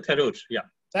you, Dr. Tharoor. Yeah.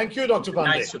 Thank you, Dr.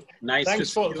 Pandey.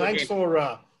 Thanks for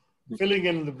filling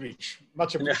in the breach.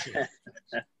 Much appreciated.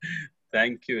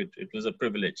 Thank you. It was a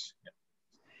privilege.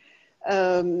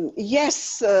 Yes.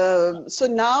 So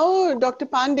now, Dr.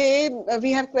 Pandey,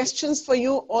 we have questions for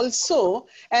you also,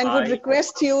 and would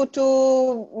request you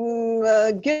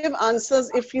to give answers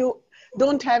if you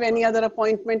don't have any other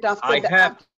appointment after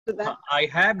that. I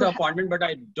have the appointment, but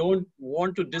I don't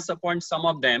want to disappoint some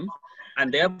of them.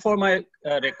 And therefore, my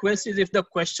request is if the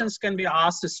questions can be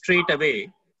asked straight away.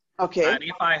 Okay. And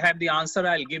if I have the answer,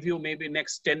 I'll give you maybe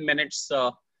next 10 minutes.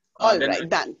 All right,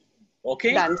 done.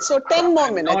 Okay. Done. So 10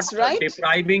 more minutes, not, right?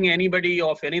 Depriving anybody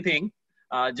of anything,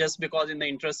 just because in the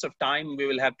interest of time, we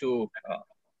will have to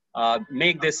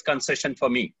make this concession for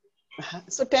me.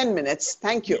 So 10 minutes.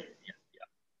 Thank you.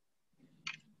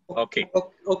 Okay.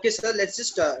 Okay, sir. Let's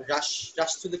just rush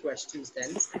through the questions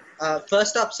then.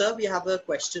 First up, sir, we have a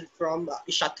question from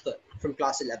Ishatkar from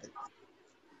class 11.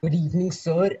 Good evening,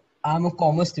 sir. I'm a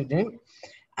commerce student,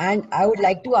 and I would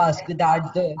like to ask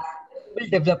that the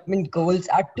development goals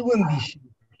are too ambitious,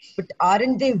 but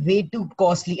aren't they way too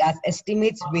costly, as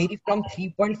estimates vary from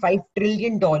 $3.5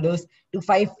 trillion to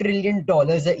 $5 trillion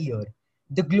a year?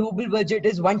 The global budget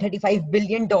is $135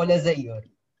 billion a year.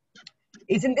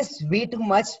 Isn't this way too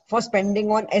much for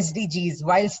spending on SDGs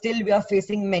while still we are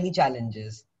facing many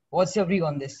challenges? What's your view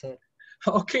on this, sir?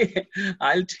 Okay,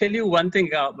 I'll tell you one thing.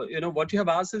 What you have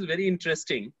asked is very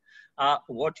interesting.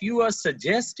 What you are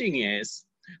suggesting is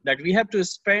that we have to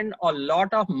spend a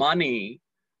lot of money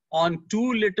on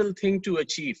too little thing to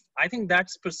achieve. I think that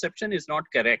perception is not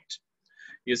correct.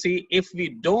 You see, if we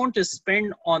don't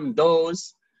spend on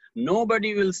those,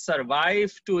 nobody will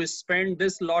survive to spend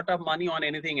this lot of money on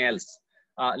anything else.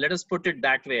 Let us put it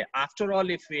that way. After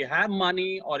all, if we have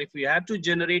money or if we have to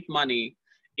generate money,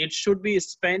 it should be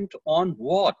spent on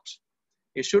what?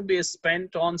 It should be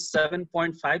spent on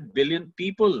 7.5 billion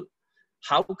people.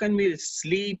 How can we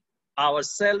sleep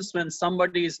ourselves when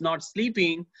somebody is not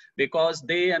sleeping because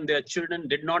they and their children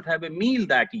did not have a meal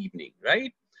that evening,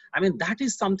 right? I mean, that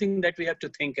is something that we have to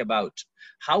think about.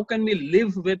 How can we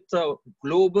live with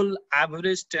global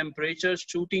average temperatures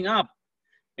shooting up?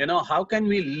 How can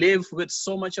we live with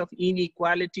so much of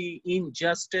inequality,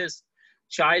 injustice,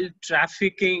 child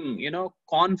trafficking,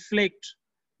 conflict?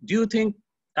 do you think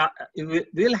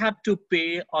we'll have to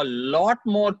pay a lot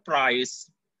more price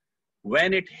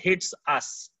when it hits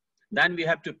us than we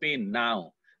have to pay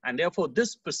now? And therefore,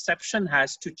 this perception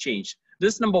has to change.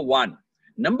 This is number one.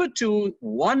 Number two,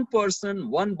 one person,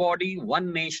 one body,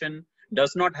 one nation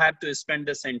does not have to spend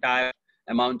this entire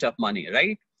amount of money,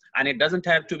 right? And it doesn't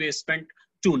have to be spent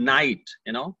tonight,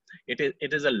 you know. It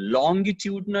is a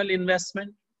longitudinal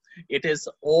investment. It is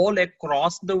all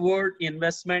across the world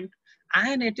investment.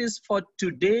 And it is for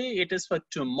today, it is for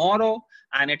tomorrow,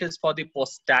 and it is for the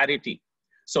posterity.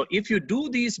 So if you do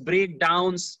these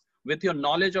breakdowns with your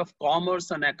knowledge of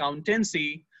commerce and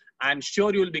accountancy, I'm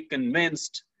sure you'll be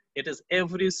convinced it is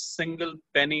every single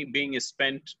penny being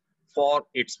spent for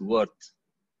its worth.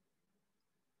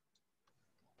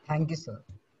 Thank you, sir.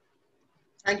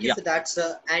 Thank you for that,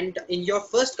 sir. And in your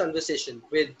first conversation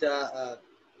with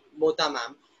Mota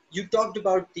ma'am, you talked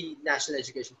about the national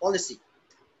education policy.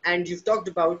 And you've talked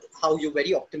about how you're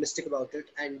very optimistic about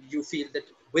it, and you feel that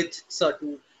with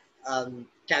certain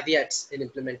caveats in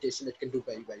implementation, it can do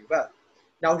very, very well.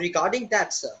 Now, regarding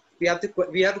that, sir, we have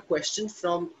a question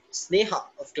from Sneha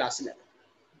of class 11.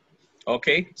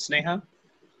 Okay, Sneha.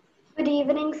 Good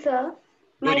evening, sir.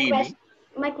 Good evening.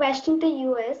 My question to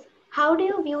you is, how do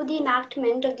you view the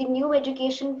enactment of the new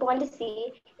education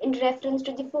policy in reference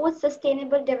to the 4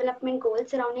 Sustainable Development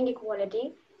Goals surrounding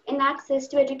equality in access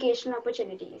to educational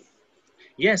opportunities?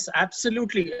 Yes,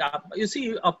 absolutely. You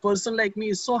see, a person like me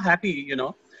is so happy, you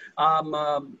know.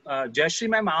 Jayashree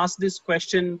ma'am asked this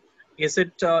question, is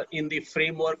it in the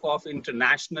framework of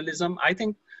internationalism? I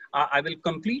think I will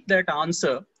complete that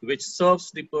answer, which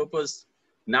serves the purpose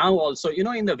now also. You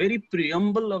know, in the very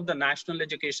preamble of the national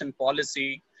education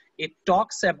policy, it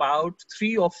talks about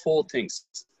 3 or 4 things.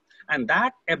 And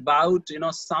that about, you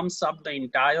know, sums up the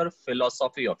entire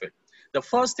philosophy of it. The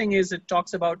first thing is it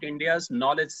talks about India's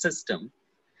knowledge system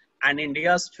and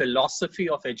India's philosophy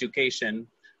of education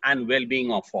and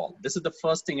well-being of all. This is the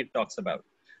first thing it talks about.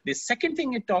 The second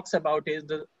thing it talks about is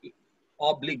the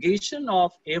obligation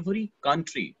of every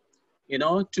country, you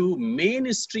know, to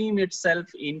mainstream itself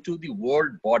into the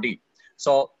world body.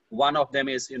 So one of them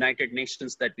is United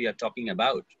Nations that we are talking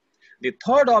about. The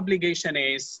third obligation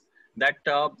is that,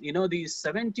 you know, the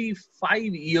 75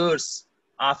 years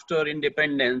after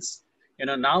independence, you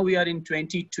know, now we are in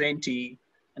 2020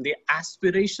 and the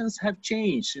aspirations have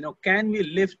changed. You know, can we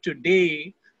live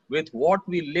today with what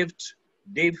we lived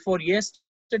day before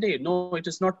yesterday? No, it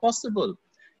is not possible.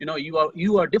 You know,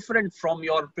 you are different from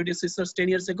your predecessors 10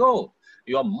 years ago.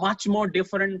 You are much more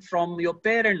different from your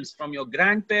parents, from your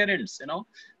grandparents, you know.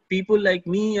 People like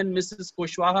me and Mrs.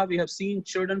 Kushwaha, we have seen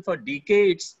children for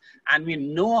decades, and we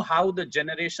know how the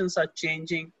generations are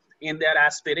changing in their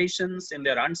aspirations, in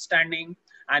their understanding,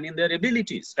 and in their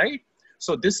abilities, right?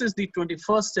 So this is the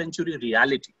 21st century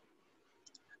reality.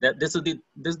 This is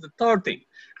the third thing.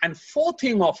 And fourth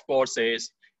thing, of course,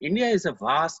 is India is a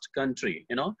vast country.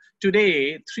 You know,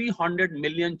 today 300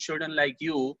 million children like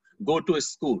you go to a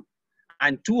school,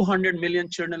 and 200 million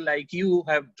children like you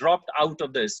have dropped out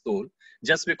of the school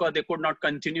just because they could not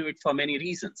continue it for many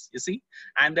reasons, you see.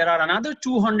 And there are another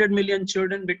 200 million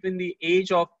children between the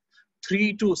age of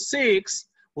 3 to 6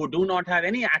 who do not have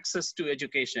any access to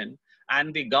education,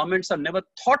 and the governments have never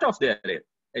thought of their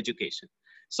education.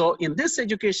 So in this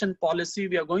education policy,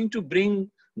 we are going to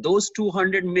bring those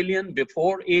 200 million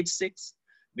before age 6.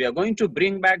 We are going to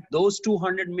bring back those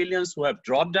 200 millions who have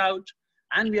dropped out,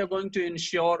 and we are going to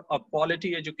ensure a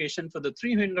quality education for the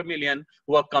 300 million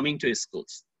who are coming to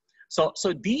schools. So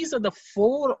these are the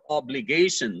 4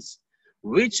 obligations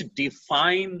which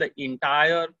define the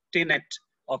entire tenet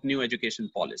of new education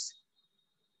policy.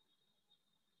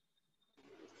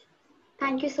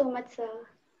 Thank you so much, sir.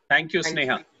 Thank you,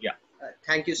 Sneha. Yeah.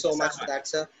 Thank you so much for that,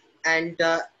 sir. And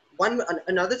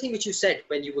another thing which you said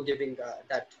when you were giving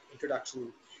that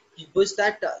introduction was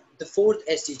that the 4th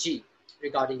SDG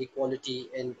regarding equality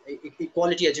and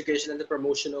equality education and the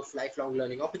promotion of lifelong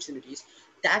learning opportunities,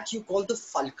 that you call the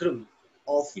fulcrum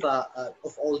of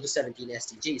all the 17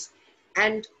 SDGs.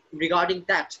 And regarding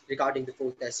the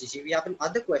 4th SDG, we have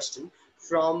another question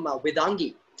from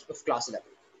Vedangi of class 11.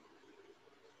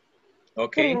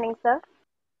 Okay. Good evening, sir.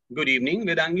 Good evening,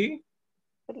 Vedangi.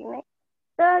 Good evening.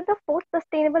 The 4th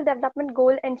Sustainable Development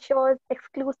Goal ensures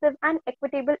exclusive and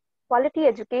equitable quality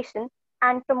education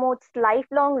and promotes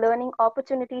lifelong learning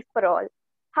opportunities for all.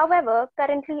 However,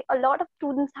 currently, a lot of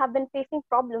students have been facing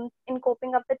problems in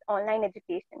coping up with online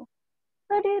education.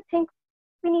 So do you think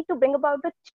we need to bring about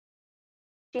the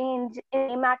change in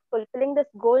aim at fulfilling this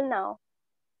goal now?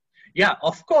 Yeah,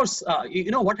 of course.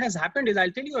 You know, what has happened is,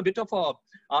 I'll tell you a bit of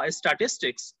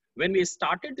statistics. when we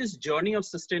started this journey of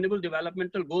sustainable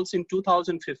developmental goals in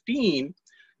 2015,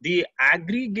 the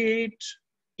aggregate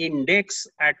index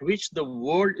at which the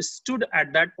world stood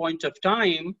at that point of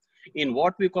time in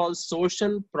what we call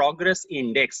Social Progress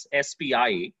Index,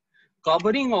 SPI,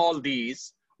 covering all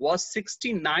these was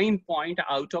 69 point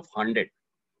out of 100,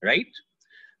 right?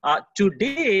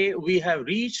 Today, we have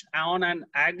reached on an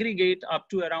aggregate up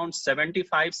to around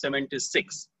 75,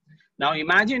 76. Now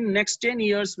imagine next 10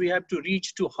 years, we have to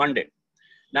reach to 100.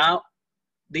 Now,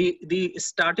 the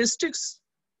statistics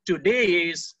today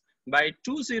is by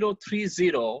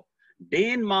 2030,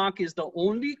 Denmark is the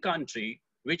only country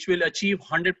which will achieve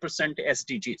 100%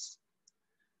 SDGs.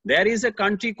 There is a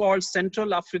country called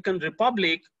Central African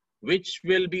Republic, which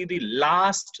will be the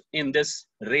last in this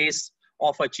race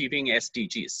of achieving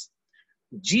SDGs.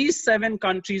 G7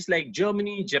 countries like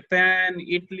Germany, Japan,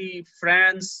 Italy,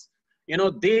 France, you know,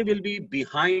 they will be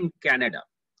behind Canada.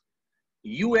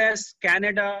 US,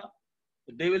 Canada,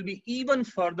 they will be even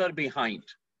further behind.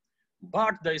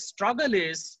 But the struggle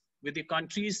is with the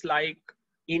countries like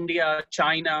India,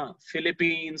 China,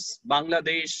 Philippines,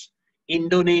 Bangladesh,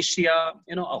 Indonesia,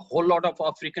 you know, a whole lot of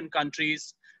African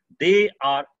countries, they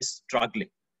are struggling,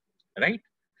 right?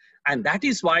 And that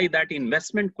is why that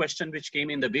investment question which came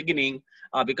in the beginning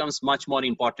becomes much more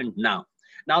important now.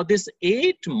 Now this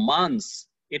 8 months,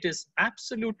 it is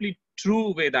absolutely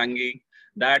true, Vedangi,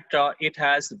 that it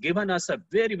has given us a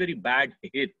very, very bad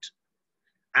hit.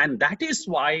 And that is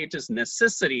why it is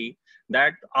necessary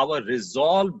that our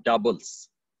resolve doubles.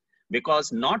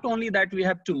 Because not only that we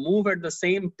have to move at the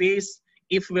same pace,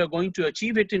 if we are going to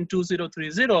achieve it in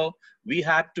 2030, we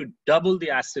have to double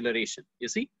the acceleration, you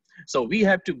see. So we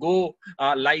have to go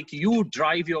like you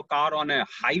drive your car on a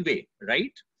highway,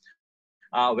 right?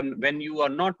 When you are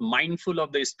not mindful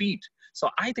of the speed. So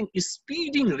I think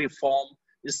speeding reform,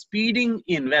 speeding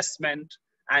investment,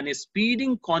 and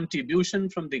speeding contribution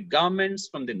from the governments,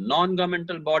 from the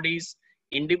non-governmental bodies,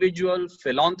 individual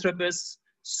philanthropists,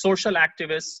 social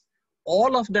activists,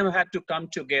 all of them have to come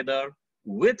together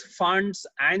with funds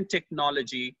and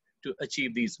technology to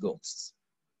achieve these goals.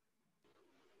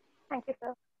 Thank you,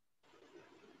 sir.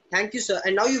 Thank you, sir.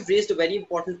 And now you've raised a very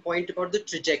important point about the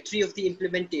trajectory of the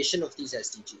implementation of these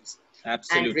SDGs.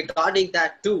 Absolutely. And regarding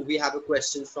that too, we have a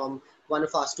question from one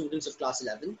of our students of class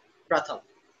 11, Pratham.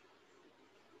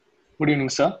 Good evening,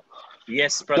 sir.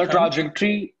 Yes, Pratham. The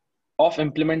trajectory of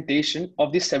implementation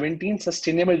of the 17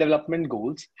 Sustainable Development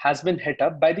Goals has been hit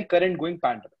up by the current going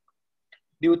pandemic.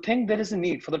 Do you think there is a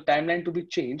need for the timeline to be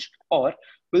changed, or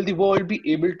will the world be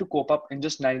able to cope up in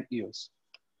just 9 years?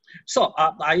 So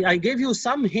I gave you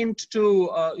some hint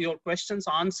to your question's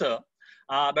answer,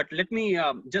 but let me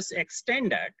just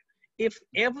extend that. If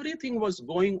everything was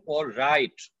going all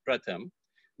right, Pratham,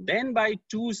 then by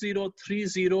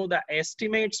 2030, the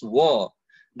estimates were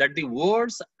that the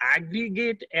world's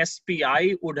aggregate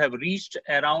SPI would have reached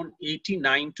around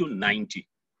 89 to 90,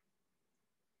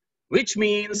 which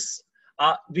means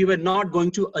we were not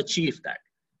going to achieve that.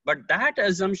 But that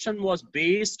assumption was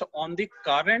based on the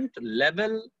current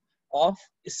level of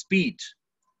speed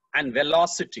and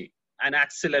velocity and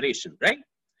acceleration, right?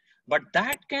 But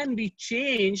that can be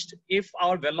changed if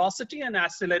our velocity and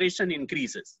acceleration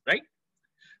increases, right?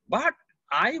 But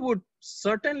I would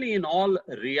certainly, in all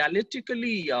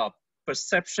realistically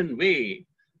perception way,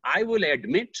 I will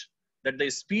admit that the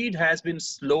speed has been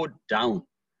slowed down.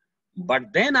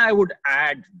 But then I would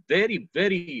add very,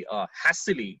 very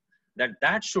hastily that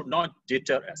that should not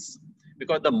deter us.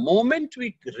 Because the moment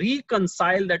we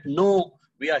reconcile that, no,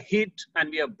 we are hit and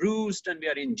we are bruised and we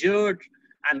are injured,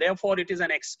 and therefore it is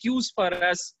an excuse for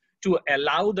us to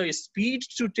allow the speed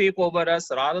to take over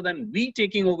us rather than we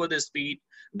taking over the speed,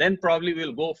 then probably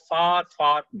we'll go far,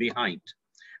 far behind.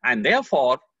 And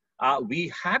therefore,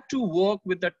 we have to work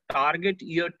with the target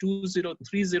year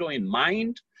 2030 in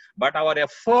mind, but our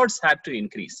efforts have to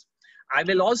increase. I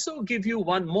will also give you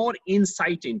one more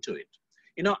insight into it.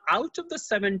 You know, out of the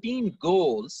 17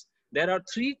 goals, there are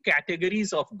 3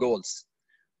 categories of goals.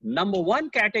 Number 1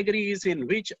 category is in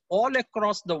which all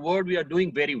across the world we are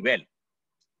doing very well.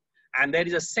 And there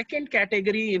is a second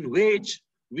category in which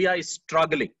we are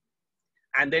struggling.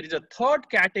 And there is a third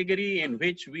category in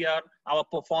which our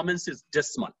performance is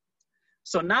dismal.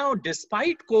 So now,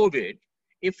 despite COVID,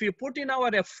 if we put in our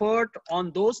effort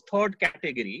on those third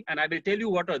category, and I will tell you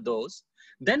what are those,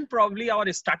 then probably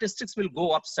our statistics will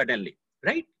go up suddenly,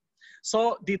 right?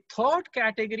 So the third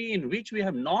category in which we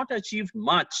have not achieved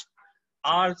much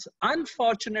are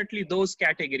unfortunately those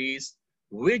categories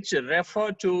which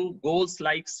refer to goals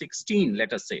like 16,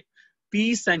 let us say,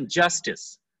 peace and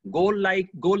justice. Goal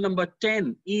number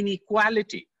 10,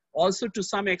 inequality. also to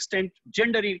some extent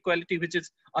gender equality, which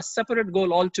is a separate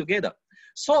goal altogether.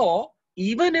 So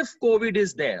even if COVID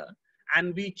is there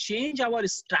and we change our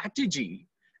strategy,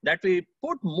 that we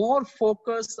put more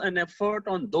focus and effort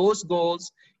on those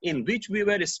goals in which we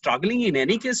were struggling in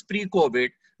any case pre-COVID,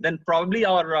 then probably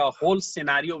our whole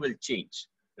scenario will change,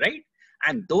 right?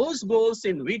 And those goals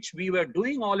in which we were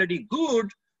doing already good,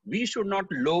 we should not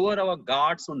lower our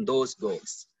guards on those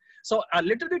goals. So a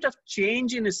little bit of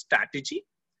change in strategy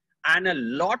and a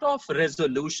lot of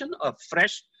resolution, a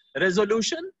fresh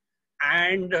resolution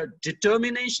and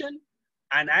determination.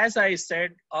 And as I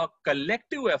said, a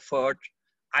collective effort.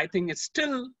 I think it's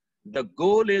still the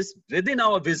goal is within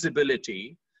our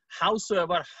visibility,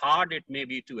 howsoever hard it may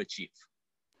be to achieve.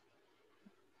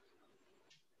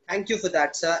 Thank you for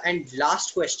that, sir. And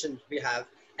last question we have,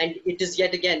 and it is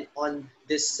yet again on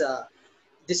this,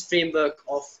 this framework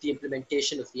of the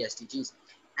implementation of the SDGs.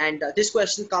 And this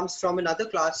question comes from another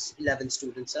class 11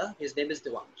 student, sir. His name is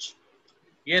Devansh.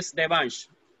 Yes, Devansh.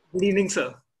 Good evening,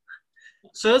 sir.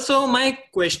 Sir, so my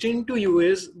question to you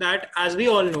is that, as we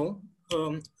all know,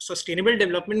 sustainable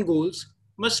development goals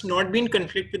must not be in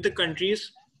conflict with the country's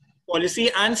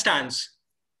policy and stance.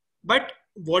 But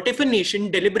what if a nation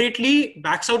deliberately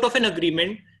backs out of an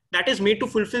agreement that is made to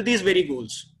fulfill these very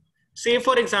goals? Say,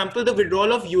 for example, the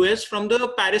withdrawal of US from the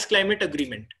Paris Climate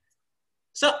Agreement.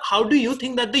 So how do you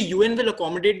think that the UN will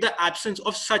accommodate the absence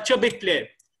of such a big player,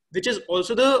 which is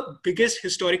also the biggest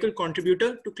historical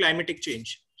contributor to climate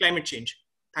change?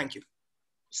 Thank you.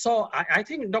 So I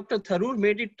think Dr. Tharoor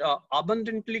made it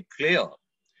abundantly clear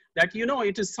that, you know,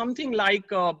 it is something like,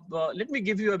 let me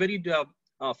give you a very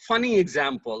funny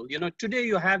example. You know, today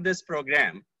you have this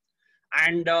program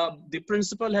and the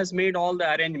principal has made all the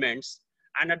arrangements.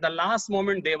 And at the last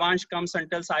moment, Devansh comes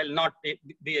and tells, I'll not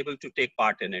be able to take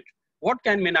part in it. What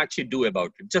can Meenakshi do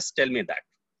about it? Just tell me that,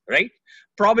 right?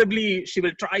 Probably she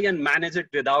will try and manage it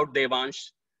without Devansh.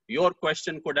 Your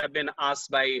question could have been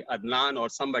asked by Adnan or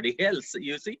somebody else,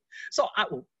 you see. So I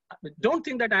don't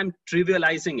think that I'm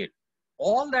trivializing it.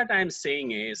 All that I'm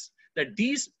saying is that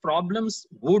these problems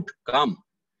would come,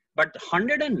 but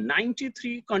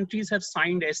 193 countries have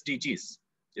signed SDGs,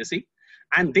 you see,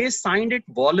 and they signed it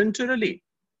voluntarily.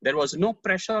 There was no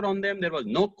pressure on them. There was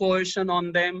no coercion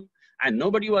on them, and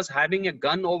nobody was having a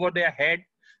gun over their head.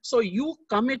 So you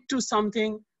commit to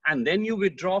something and then you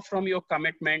withdraw from your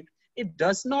commitment. It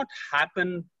does not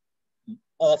happen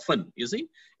often, you see.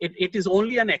 It is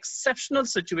only an exceptional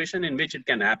situation in which it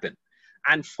can happen.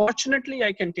 And fortunately,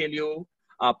 I can tell you,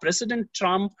 President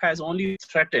Trump has only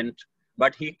threatened,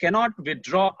 but he cannot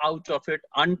withdraw out of it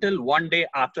until one day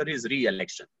after his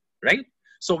re-election, right?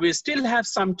 So we still have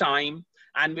some time,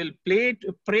 and we'll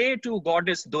pray to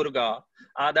Goddess Durga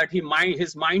that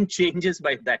his mind changes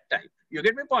by that time. You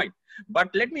get my point? But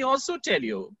let me also tell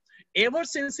you, ever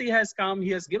since he has come,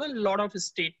 he has given a lot of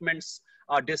statements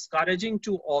discouraging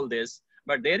to all this.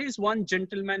 But there is one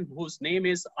gentleman whose name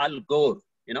is Al Gore.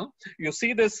 You know, you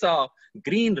see this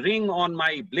green ring on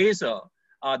my blazer.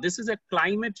 This is a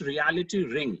climate reality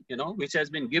ring, you know, which has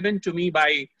been given to me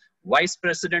by Vice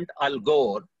President Al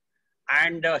Gore.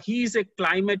 And he is a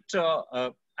climate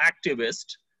activist.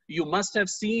 You must have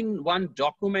seen one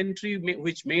documentary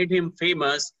which made him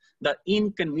famous, The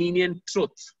Inconvenient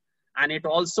Truth. And it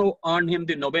also earned him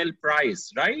the Nobel Prize,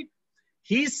 right?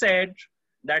 He said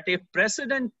that if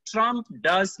President Trump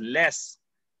does less,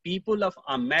 people of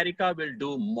America will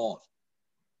do more.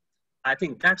 I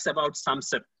think that's about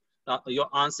sums up your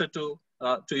answer to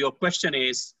your question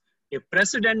is, if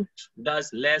President does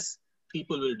less,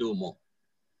 people will do more.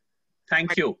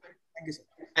 Thank you. Thank you, sir.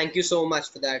 Thank you so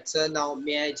much for that, sir. Now,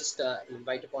 may I just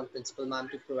invite upon Principal Ma'am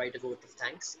to provide a vote of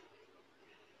thanks.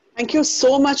 Thank you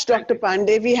so much, Dr.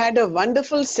 Pandey. We had a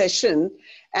wonderful session,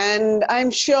 and I'm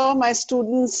sure my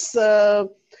students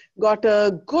got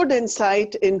a good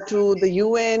insight into the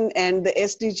UN and the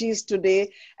SDGs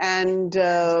today. And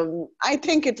I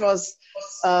think it was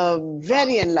a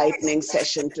very enlightening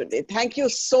session today. Thank you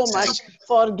so much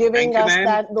for giving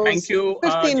us those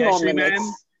 15 more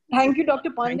minutes. Thank you,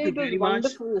 Dr. Pandey. Thank you very much.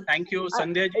 Thank you,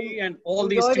 Sandhya ji, and all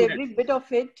these students. Every bit of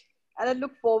it. And I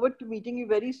look forward to meeting you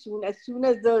very soon, as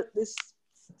this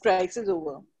crisis is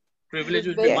over. Privilege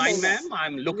will be mine, ma'am.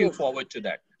 I'm looking forward to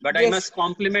that. But I must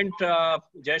compliment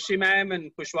Jashi ma'am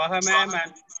and Kushwaha ma'am,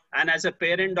 and as a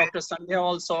parent, Dr. Sandhya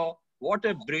also. What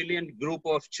a brilliant group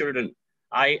of children.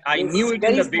 I knew it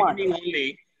in the beginning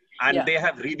only, and they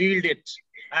have revealed it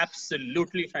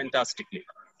absolutely fantastically.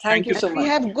 Thank you so much. We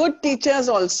have good teachers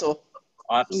also.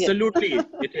 Absolutely.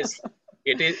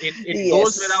 It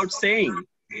goes without saying.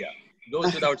 Yeah,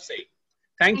 goes without saying.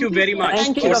 Thank you very much.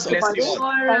 Thank you, God Dr. bless you Pandey.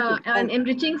 all. For an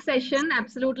enriching session,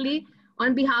 absolutely.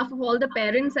 On behalf of all the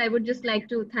parents, I would just like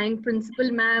to thank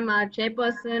Principal Ma'am, our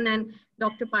chairperson, and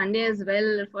Dr. Pandey as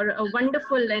well for a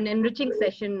wonderful and enriching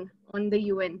session on the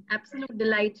UN. Absolute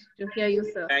delight to hear you,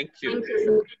 sir. Thank you. Thank you,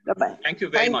 sir. Bye-bye. Thank you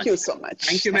very much. Thank you so much.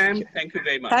 Thank you, ma'am. Thank you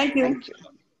very much. Thank you. Thank you.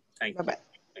 Thank you. Bye-bye.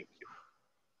 Thank you.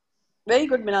 Very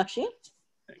good, Meenakshi.